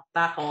 And,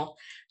 that whole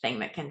thing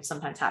that can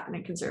sometimes happen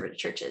in conservative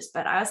churches.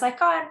 But I was like,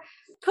 God,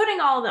 putting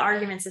all the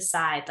arguments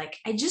aside, like,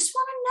 I just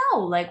want to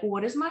know, like,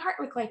 what does my heart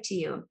look like to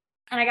you?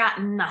 And I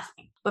got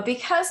nothing. But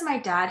because my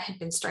dad had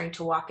been starting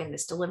to walk in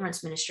this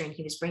deliverance ministry and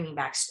he was bringing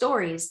back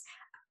stories,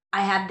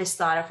 I had this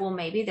thought of, well,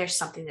 maybe there's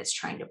something that's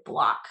trying to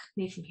block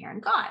me from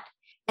hearing God.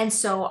 And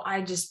so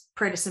I just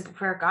prayed a simple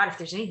prayer, God, if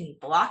there's anything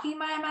blocking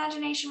my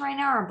imagination right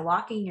now or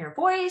blocking your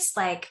voice,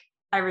 like,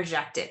 I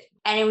reject it.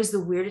 And it was the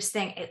weirdest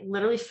thing. It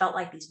literally felt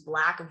like these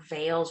black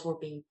veils were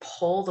being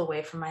pulled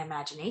away from my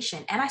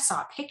imagination. And I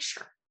saw a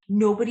picture.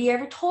 Nobody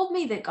ever told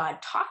me that God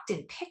talked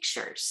in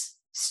pictures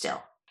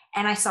still.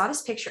 And I saw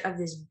this picture of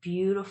this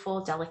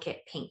beautiful,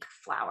 delicate pink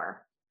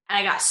flower. And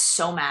I got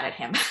so mad at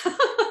him.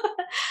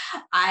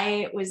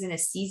 I was in a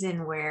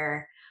season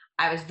where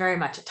I was very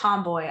much a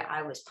tomboy.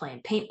 I was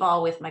playing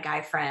paintball with my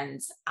guy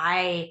friends.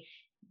 I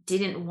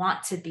didn't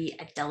want to be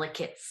a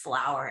delicate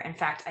flower. In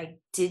fact,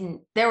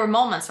 there were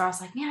moments where I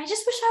was like, man, I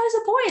just wish I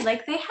was a boy.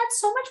 Like, they had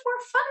so much more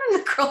fun than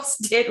the girls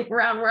did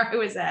around where I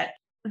was at.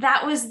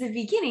 That was the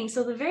beginning.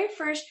 So the very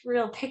first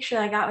real picture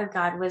I got with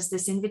God was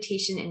this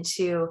invitation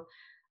into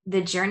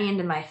the journey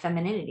into my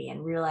femininity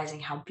and realizing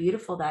how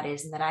beautiful that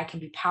is, and that I can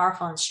be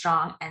powerful and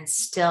strong and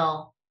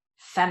still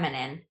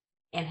feminine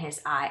in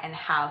his eye, and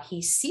how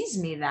he sees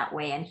me that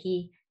way. And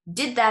he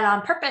did that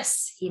on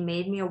purpose. He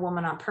made me a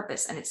woman on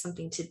purpose, and it's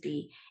something to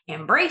be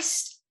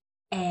embraced,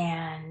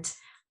 and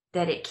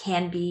that it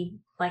can be,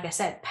 like I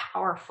said,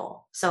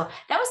 powerful. So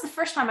that was the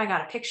first time I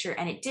got a picture,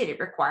 and it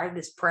required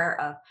this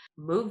prayer of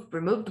remove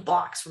the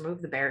blocks,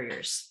 remove the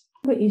barriers.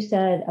 What you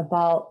said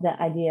about the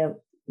idea of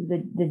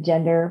the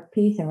gender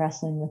piece and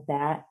wrestling with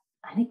that,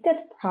 I think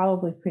that's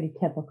probably pretty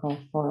typical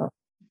for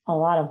a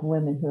lot of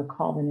women who are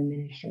called into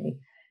ministry.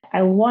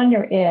 I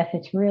wonder if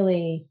it's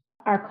really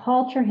our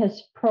culture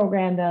has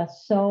programmed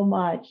us so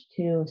much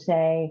to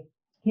say,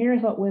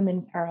 here's what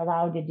women are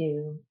allowed to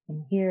do,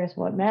 and here's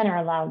what men are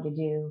allowed to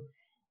do.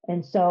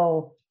 And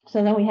so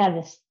then we have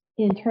this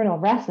internal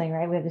wrestling,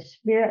 right? We have the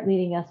spirit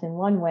leading us in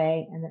one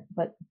way,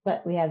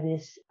 but we have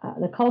this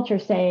the culture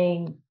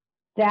saying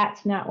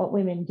that's not what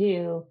women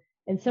do.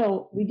 And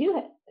so we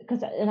do,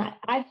 because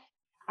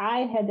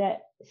I've had that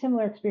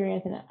similar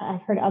experience, and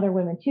I've heard other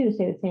women too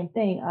say the same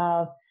thing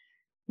of,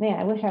 man,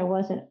 I wish I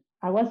wasn't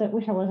a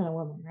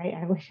woman, right?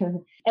 I wish I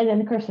was, and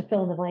then of course the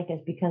fill in the blank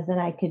is because then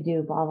I could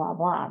do blah, blah,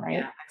 blah, right?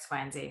 Yeah, X, Y,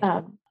 and Z.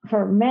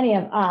 For many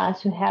of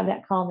us who have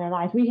that call in their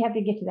lives, we have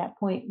to get to that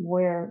point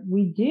where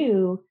we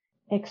do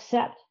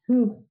accept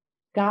who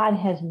God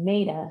has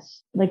made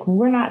us. Like,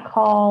 we're not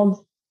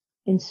called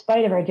in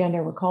spite of our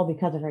gender, we're called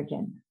because of our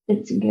gender.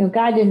 It's,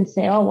 God didn't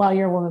say, oh, well,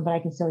 you're a woman, but I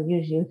can still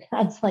use you.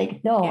 God's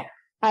like, no, yeah.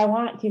 I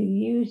want to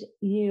use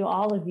you,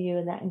 all of you,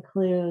 and that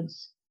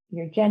includes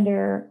your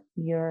gender,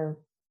 your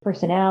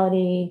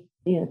personality,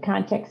 the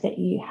context that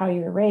how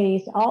you were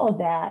raised, all of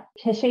that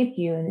has shaped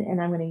you,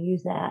 and I'm going to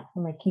use that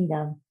for my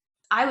kingdom.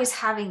 I was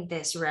having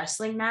this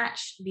wrestling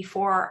match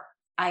before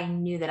I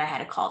knew that I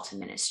had a call to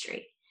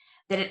ministry,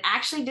 that it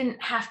actually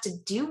didn't have to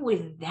do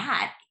with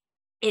that.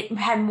 It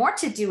had more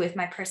to do with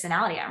my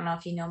personality. I don't know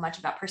if you know much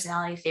about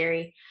personality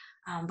theory,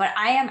 but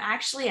I am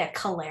actually a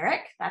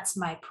choleric. That's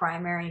my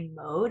primary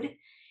mode.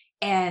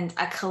 And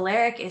a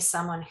choleric is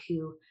someone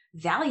who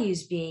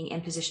values being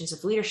in positions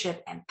of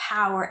leadership and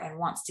power and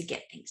wants to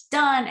get things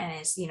done. And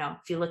is,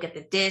 if you look at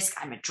the disc,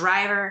 I'm a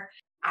driver.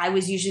 I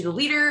was usually the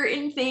leader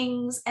in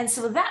things. And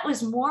so that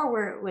was more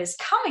where it was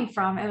coming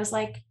from. It was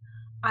like,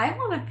 I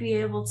want to be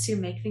able to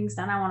make things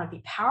done. I want to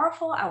be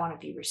powerful. I want to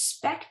be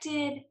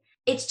respected.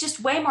 It's just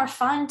way more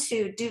fun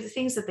to do the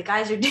things that the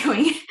guys are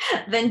doing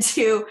than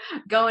to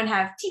go and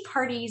have tea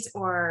parties,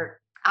 or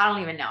I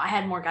don't even know. I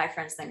had more guy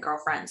friends than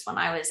girlfriends when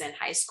I was in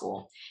high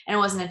school. And it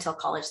wasn't until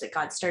college that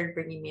God started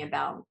bringing me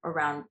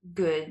around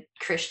good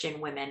Christian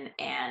women.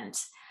 And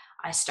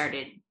I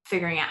started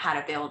figuring out how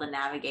to be able to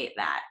navigate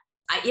that.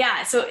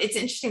 So it's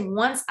interesting.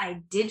 Once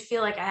I did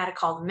feel like I had a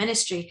call to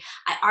ministry,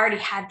 I already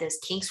had those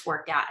kinks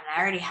worked out, and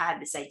I already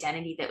had this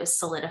identity that was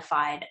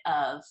solidified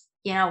of,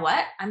 you know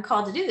what, I'm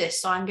called to do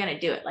this, so I'm going to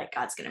do it. Like,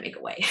 God's going to make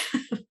a way.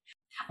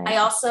 I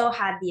also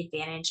had the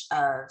advantage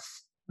of,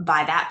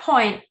 by that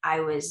point, I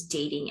was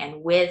dating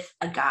and with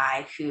a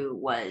guy who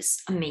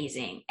was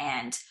amazing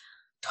and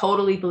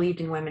totally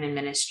believed in women in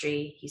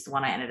ministry. He's the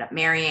one I ended up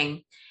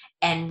marrying,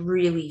 and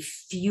really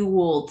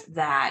fueled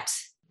that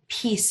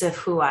piece of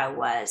who I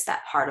was,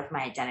 that part of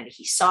my identity.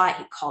 He saw it,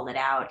 he called it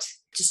out.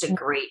 Just a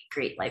great,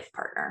 great life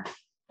partner.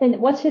 And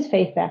what's his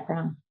faith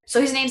background? So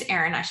his name's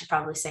Aaron. I should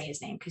probably say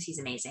his name because he's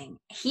amazing.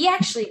 He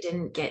actually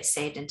didn't get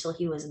saved until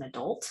he was an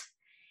adult.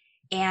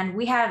 And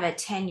we have a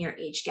 10-year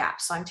age gap.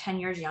 So I'm 10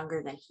 years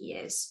younger than he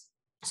is.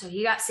 So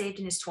he got saved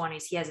in his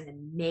 20s. He has an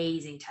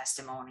amazing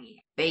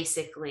testimony.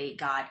 Basically,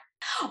 God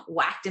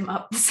whacked him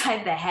up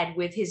beside the head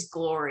with his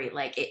glory,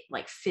 like it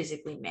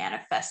physically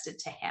manifested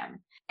to him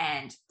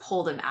and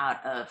pulled him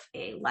out of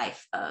a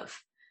life of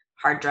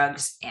hard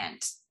drugs and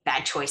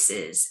bad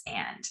choices.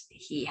 And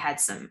he had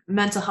some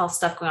mental health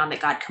stuff going on that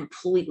God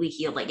completely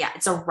healed.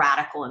 It's a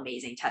radical,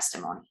 amazing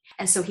testimony.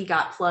 And so he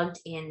got plugged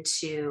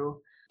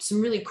into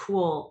some really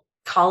cool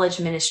college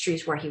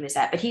ministries where he was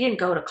at, but he didn't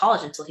go to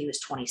college until he was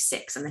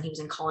 26. And then he was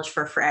in college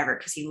for forever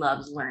because he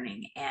loves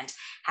learning, and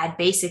had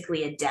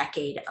basically a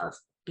decade of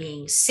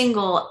being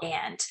single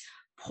and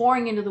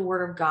pouring into the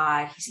Word of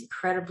God. He's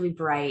incredibly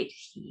bright.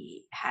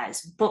 He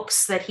has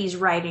books that he's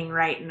writing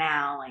right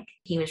now. Like,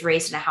 he was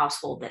raised in a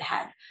household that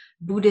had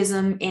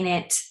Buddhism in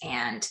it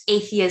and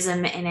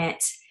atheism in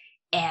it,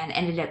 and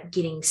ended up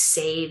getting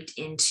saved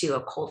into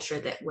a culture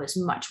that was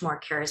much more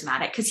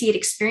charismatic because he had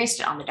experienced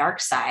it on the dark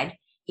side.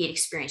 He had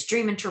experienced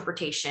dream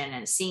interpretation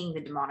and seeing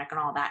the demonic and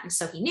all that. And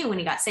so he knew when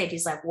he got saved,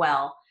 he's like,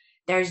 well,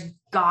 there's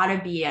got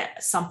to be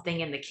something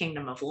in the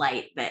kingdom of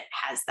light that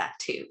has that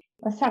too.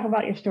 Let's talk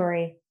about your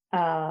story.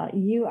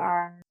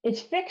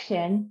 It's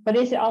fiction, but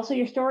is it also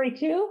your story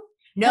too?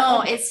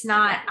 No, it's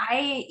not.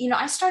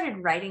 I started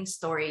writing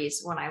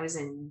stories when I was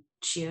in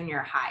junior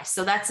high.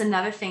 So that's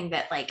another thing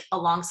that, like,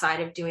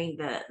 alongside of doing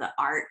the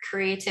art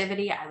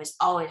creativity, I was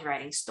always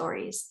writing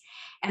stories.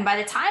 And by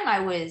the time I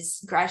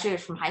was graduated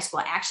from high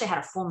school, I actually had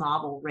a full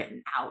novel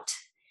written out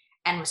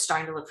and was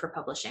starting to look for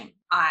publishing.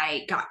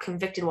 I got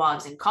convicted while I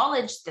was in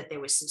college that there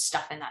was some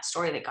stuff in that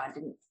story that God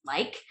didn't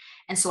like.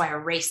 And so I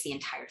erased the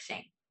entire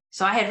thing.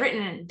 So I had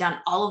written and done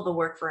all of the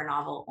work for a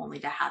novel only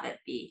to have it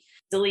be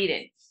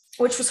deleted,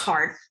 which was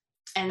hard.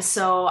 And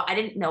so I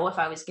didn't know if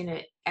I was going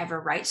to ever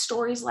write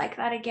stories like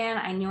that again.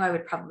 I knew I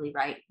would probably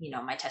write,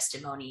 my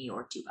testimony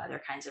or do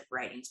other kinds of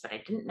writings, but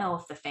I didn't know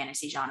if the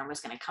fantasy genre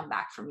was going to come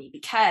back for me,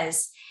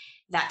 because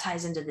that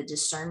ties into the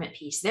discernment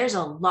piece. There's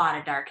a lot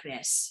of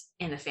darkness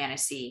in the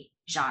fantasy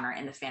genre,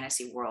 in the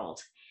fantasy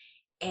world.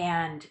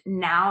 And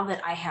now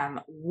that I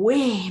am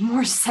way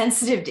more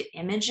sensitive to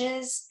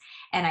images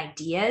and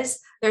ideas,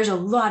 there's a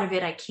lot of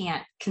it I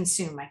can't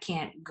consume. I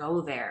can't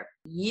go there.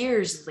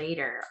 Years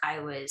later, I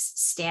was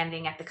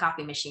standing at the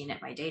copy machine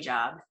at my day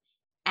job,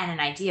 and an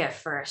idea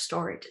for a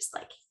story just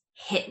like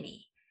hit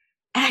me.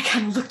 And I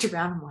kind of looked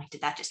around and I'm like,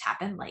 did that just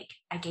happen? Like,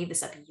 I gave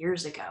this up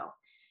years ago,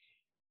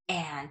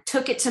 and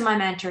took it to my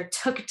mentor,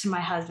 took it to my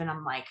husband.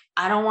 I'm like,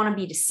 I don't want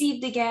to be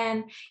deceived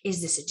again.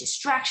 Is this a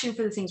distraction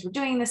for the things we're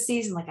doing this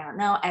season? Like, I don't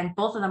know. And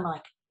both of them are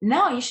like,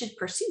 no, you should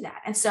pursue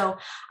that. And so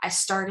I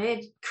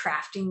started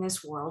crafting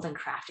this world and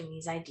crafting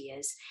these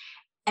ideas.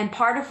 And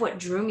part of what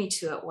drew me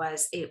to it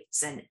was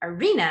it's an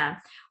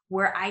arena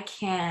where I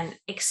can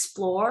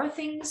explore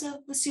things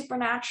of the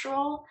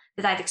supernatural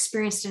that I've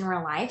experienced in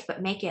real life,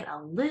 but make it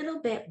a little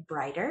bit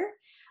brighter,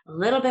 a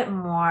little bit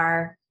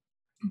more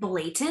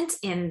blatant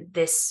in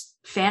this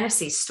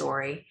fantasy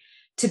story,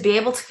 to be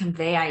able to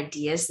convey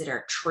ideas that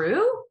are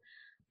true,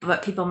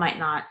 but people might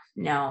not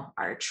know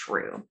are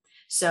true.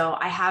 So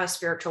I have a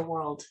spiritual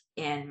world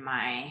in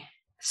my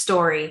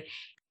story.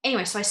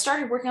 Anyway, so I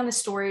started working on the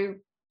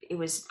story. It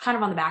was kind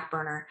of on the back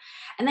burner.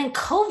 And then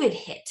COVID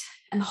hit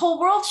and the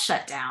whole world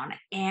shut down.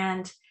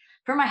 And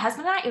for my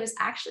husband and I, it was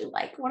actually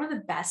like one of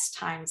the best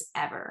times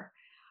ever.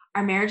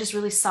 Our marriage is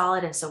really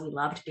solid. And so we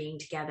loved being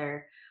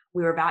together.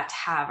 We were about to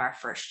have our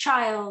first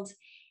child.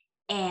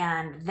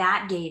 And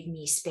that gave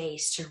me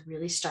space to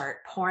really start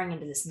pouring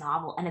into this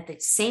novel. And at the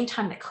same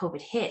time that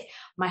COVID hit,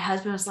 my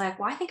husband was like,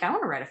 well, I think I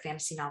want to write a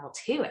fantasy novel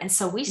too. And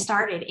so we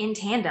started in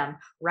tandem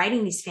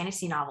writing these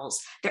fantasy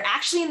novels. They're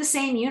actually in the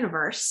same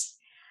universe.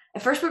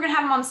 At first, we were going to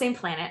have them on the same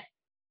planet.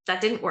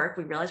 That didn't work.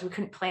 We realized we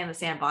couldn't play in the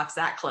sandbox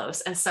that close.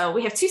 And so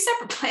we have two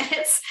separate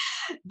planets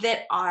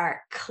that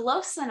are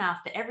close enough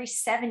that every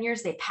 7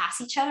 years they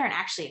pass each other and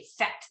actually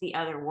affect the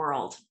other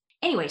world.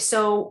 Anyway,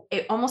 so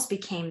it almost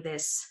became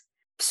this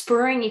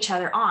spurring each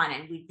other on,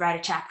 and we'd write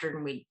a chapter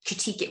and we'd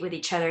critique it with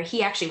each other.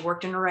 He actually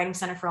worked in a writing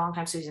center for a long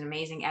time, so he's an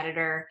amazing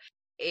editor.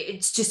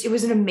 It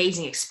was an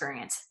amazing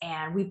experience.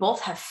 And we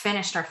both have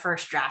finished our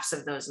first drafts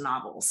of those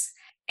novels.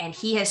 And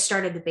he has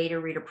started the beta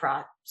reader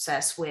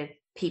process with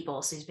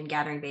people. So he's been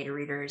gathering beta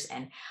readers,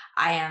 and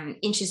I am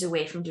inches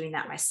away from doing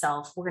that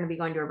myself. We're going to be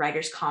going to a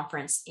writers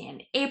conference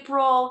in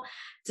April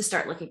to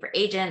start looking for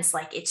agents.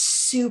 Like, it's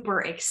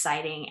super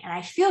exciting, and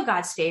I feel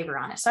God's favor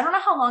on it. So I don't know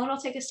how long it'll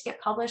take us to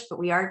get published, but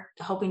we are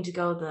hoping to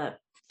go the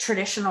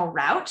traditional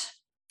route.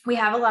 We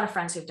have a lot of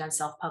friends who've done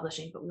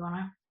self-publishing, but we want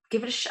to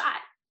give it a shot.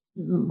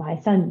 My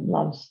son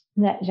loves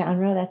that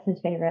genre. That's his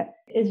favorite.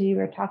 As you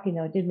were talking,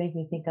 though, it did make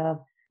me think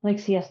of like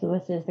C.S.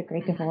 Lewis's The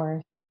Great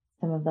Divorce,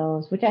 some of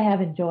those, which I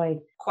have enjoyed.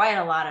 Quite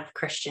a lot of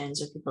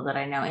Christians or people that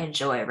I know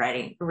enjoy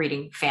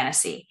reading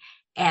fantasy.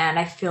 And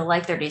I feel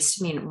like there needs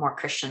to be more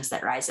Christians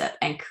that rise up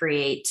and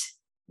create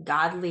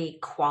godly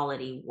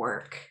quality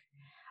work.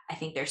 I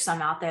think there's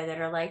some out there that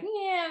are like,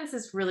 yeah, this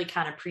is really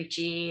kind of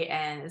preachy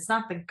and it's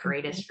not the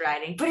greatest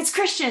writing, but it's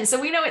Christian,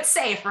 so we know it's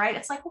safe, right?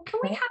 It's like, well,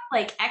 can we have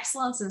like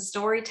excellence in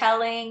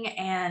storytelling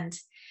and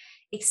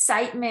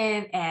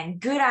excitement and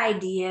good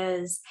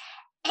ideas,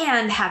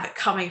 and have it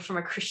coming from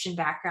a Christian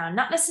background,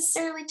 not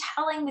necessarily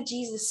telling the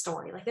Jesus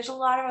story? Like, there's a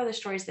lot of other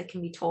stories that can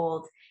be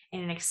told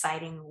in an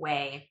exciting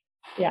way.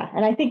 Yeah.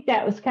 And I think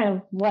that was kind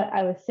of what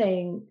I was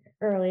saying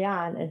early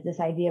on, is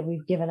this idea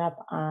we've given up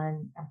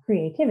on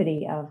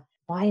creativity of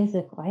why is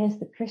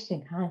the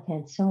Christian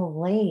content so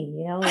lame?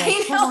 You know,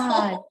 like, come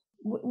on.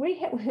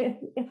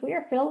 If we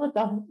are filled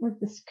with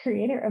this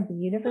creator of the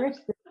universe,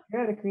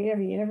 the creator of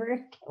the universe,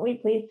 can we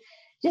please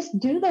just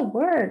do the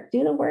work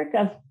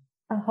of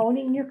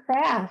honing your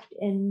craft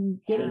and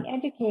getting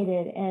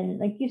educated, and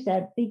like you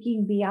said,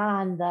 thinking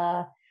beyond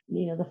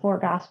the four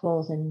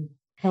gospels and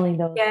telling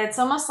those. Yeah, it's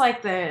almost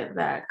like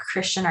the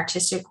Christian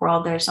artistic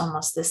world. There's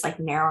almost this like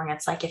narrowing.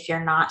 It's like, if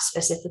you're not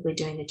specifically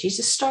doing the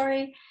Jesus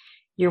story,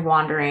 you're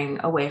wandering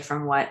away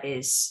from what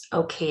is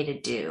okay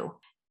to do.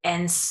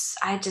 And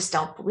I just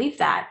don't believe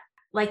that.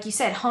 Like you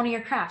said, honing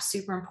your craft,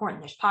 super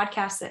important. There's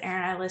podcasts that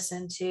Aaron and I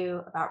listen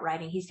to about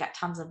writing. He's got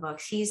tons of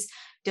books. He's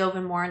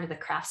delving more into the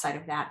craft side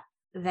of that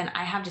than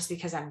I have, just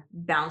because I'm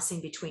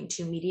bouncing between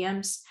two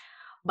mediums.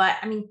 But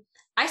I mean,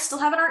 I still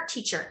have an art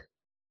teacher.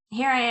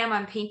 Here I am,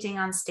 I'm painting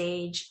on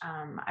stage.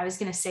 I was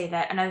going to say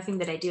that another thing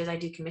that I do is I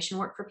do commission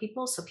work for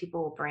people. So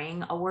people will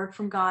bring a word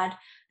from God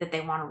that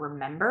they want to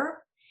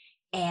remember,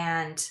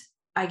 and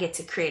I get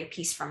to create a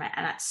piece from it.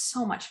 And that's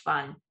so much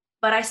fun.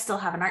 But I still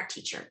have an art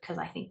teacher because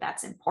I think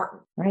that's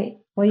important. Right.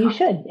 Well, you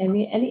should. I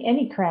mean,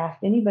 any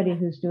craft, anybody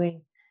who's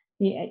doing,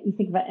 you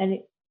think about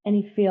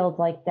any field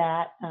like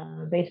that,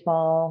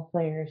 baseball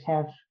players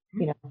have,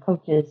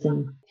 coaches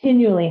and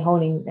continually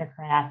honing their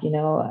craft,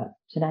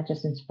 so not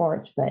just in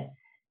sports, but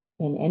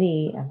in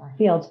any of our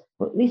fields.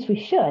 Well, at least we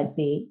should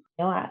be.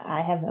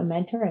 I have a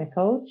mentor and a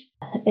coach.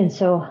 And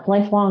so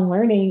lifelong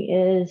learning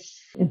is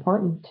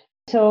important.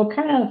 So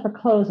kind of for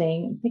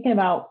closing, thinking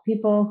about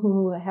people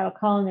who have a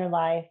call in their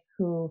life,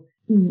 who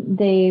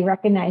they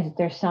recognize that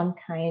there's some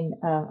kind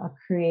of a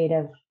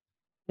creative,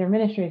 their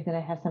ministry is going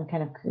to have some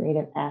kind of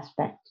creative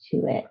aspect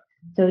to it.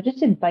 So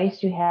just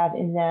advice you have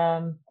in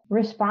them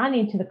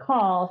responding to the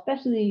call,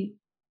 especially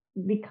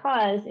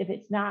because if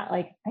it's not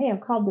like, hey, I'm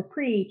called to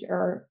preach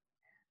or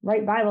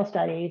write Bible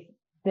studies,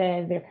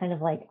 then they're kind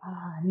of like,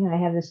 I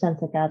have this sense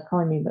that God's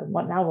calling me, but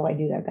what now do I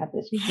do? I've got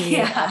this.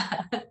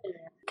 Yeah.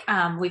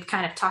 We've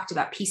kind of talked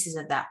about pieces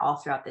of that all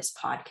throughout this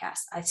podcast.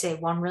 I'd say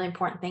one really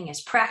important thing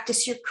is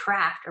practice your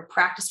craft, or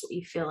practice what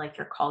you feel like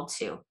you're called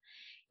to.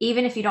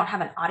 Even if you don't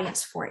have an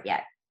audience for it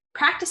yet,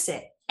 practice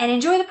it and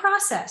enjoy the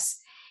process.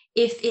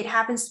 If it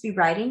happens to be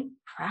writing,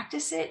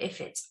 practice it. If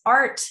it's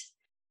art,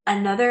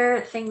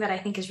 another thing that I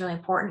think is really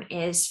important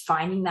is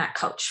finding that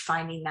coach,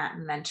 finding that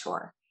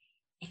mentor.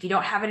 If you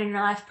don't have it in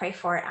your life, pray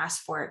for it,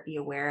 ask for it, be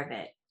aware of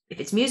it. If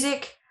it's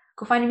music,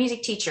 go find a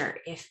music teacher.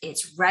 If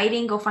it's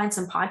writing, go find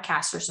some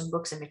podcasts or some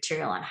books and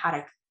material on how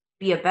to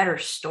be a better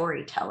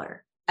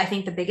storyteller. I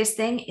think the biggest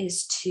thing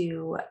is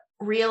to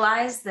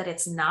realize that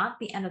it's not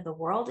the end of the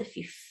world if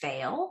you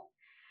fail,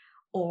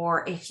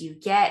 or if you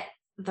get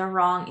the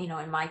wrong,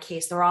 in my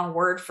case, the wrong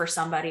word for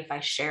somebody. If I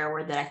share a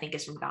word that I think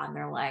is from God and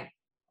they're like,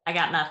 I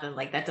got nothing,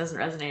 like that doesn't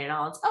resonate at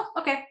all. It's,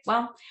 okay,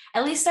 well,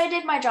 at least I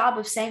did my job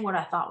of saying what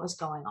I thought was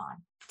going on.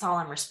 That's all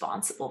I'm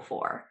responsible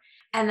for.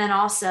 And then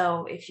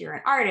also, if you're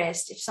an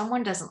artist, if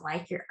someone doesn't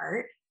like your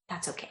art,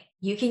 that's okay.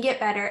 You can get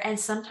better. And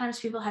sometimes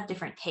people have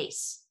different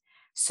tastes.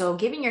 So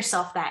giving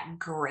yourself that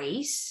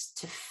grace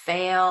to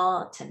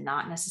fail, to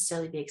not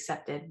necessarily be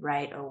accepted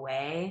right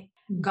away,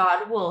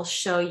 God will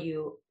show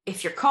you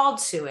if you're called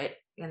to it.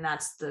 And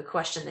that's the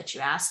question that you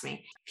asked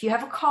me. If you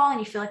have a call and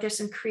you feel like there's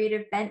some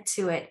creative bent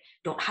to it,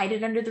 don't hide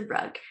it under the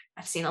rug.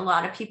 I've seen a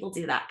lot of people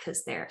do that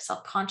because they're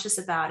self-conscious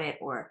about it,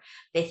 or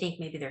they think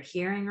maybe they're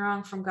hearing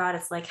wrong from God.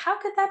 It's like, how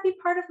could that be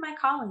part of my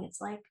calling?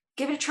 It's like,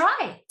 give it a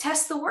try,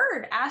 test the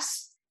word,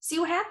 ask, see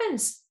what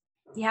happens.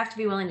 You have to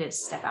be willing to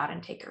step out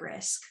and take a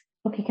risk.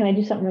 Okay, can I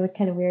do something really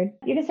kind of weird?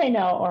 You can say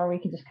no, or we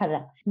can just cut it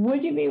out.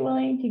 Would you be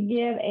willing to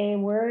give a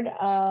word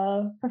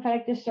of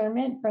prophetic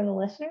discernment for the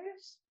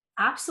listeners?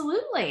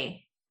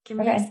 Absolutely. Give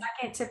me a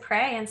second to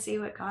pray and see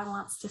what God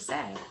wants to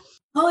say.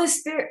 Holy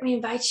Spirit, we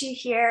invite you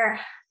here.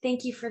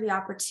 Thank you for the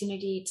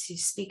opportunity to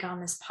speak on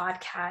this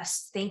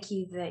podcast. Thank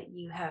you that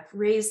you have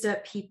raised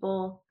up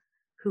people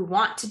who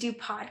want to do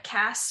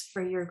podcasts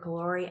for your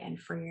glory and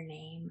for your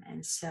name.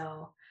 And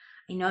so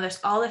I know there's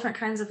all different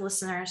kinds of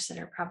listeners that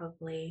are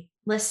probably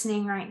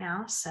listening right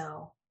now.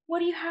 So what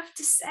do you have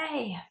to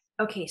say?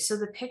 Okay, so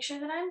the picture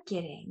that I'm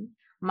getting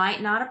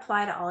might not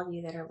apply to all of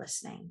you that are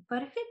listening,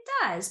 but if it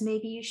does,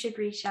 maybe you should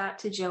reach out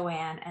to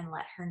Joanne and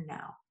let her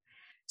know.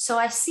 So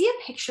I see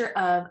a picture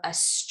of a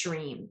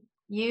stream.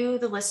 You,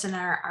 the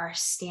listener, are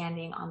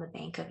standing on the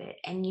bank of it,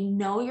 and you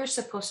know you're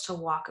supposed to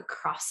walk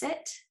across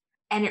it,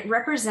 and it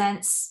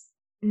represents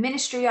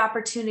ministry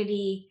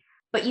opportunity,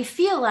 but you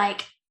feel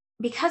like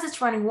because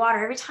it's running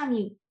water, every time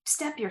you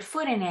step your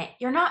foot in it,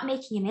 you're not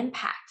making an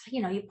impact.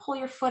 You pull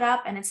your foot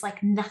up and it's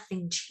like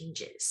nothing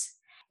changes.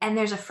 And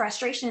there's a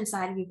frustration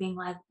inside of you being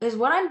like, does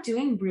what I'm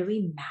doing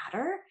really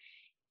matter?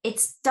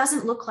 It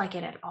doesn't look like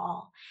it at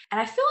all. And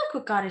I feel like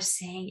what God is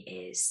saying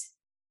is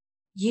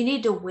you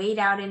need to wade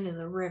out into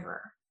the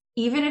river.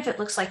 Even if it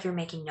looks like you're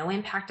making no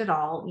impact at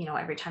all,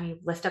 every time you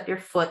lift up your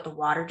foot, the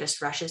water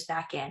just rushes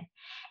back in.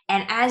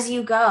 And as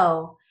you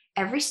go,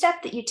 every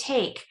step that you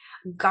take,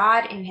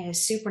 God in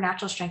his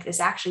supernatural strength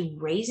is actually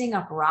raising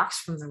up rocks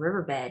from the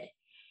riverbed,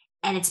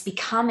 and it's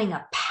becoming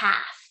a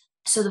path.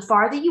 So the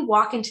farther you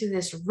walk into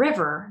this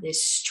river,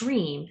 this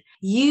stream,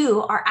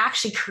 you are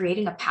actually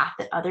creating a path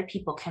that other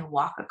people can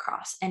walk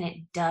across, and it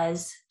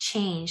does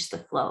change the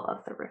flow of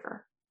the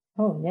river.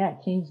 Oh yeah,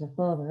 change the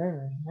flow of the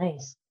river.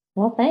 Nice.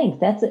 Well, thanks.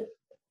 That's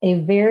a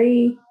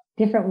very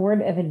different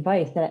word of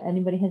advice that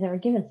anybody has ever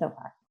given so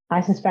far.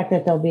 I suspect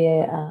that there'll be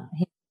a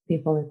handful of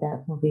people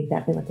that will be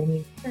exactly what they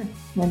need to hear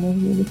when they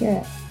need to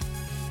hear it.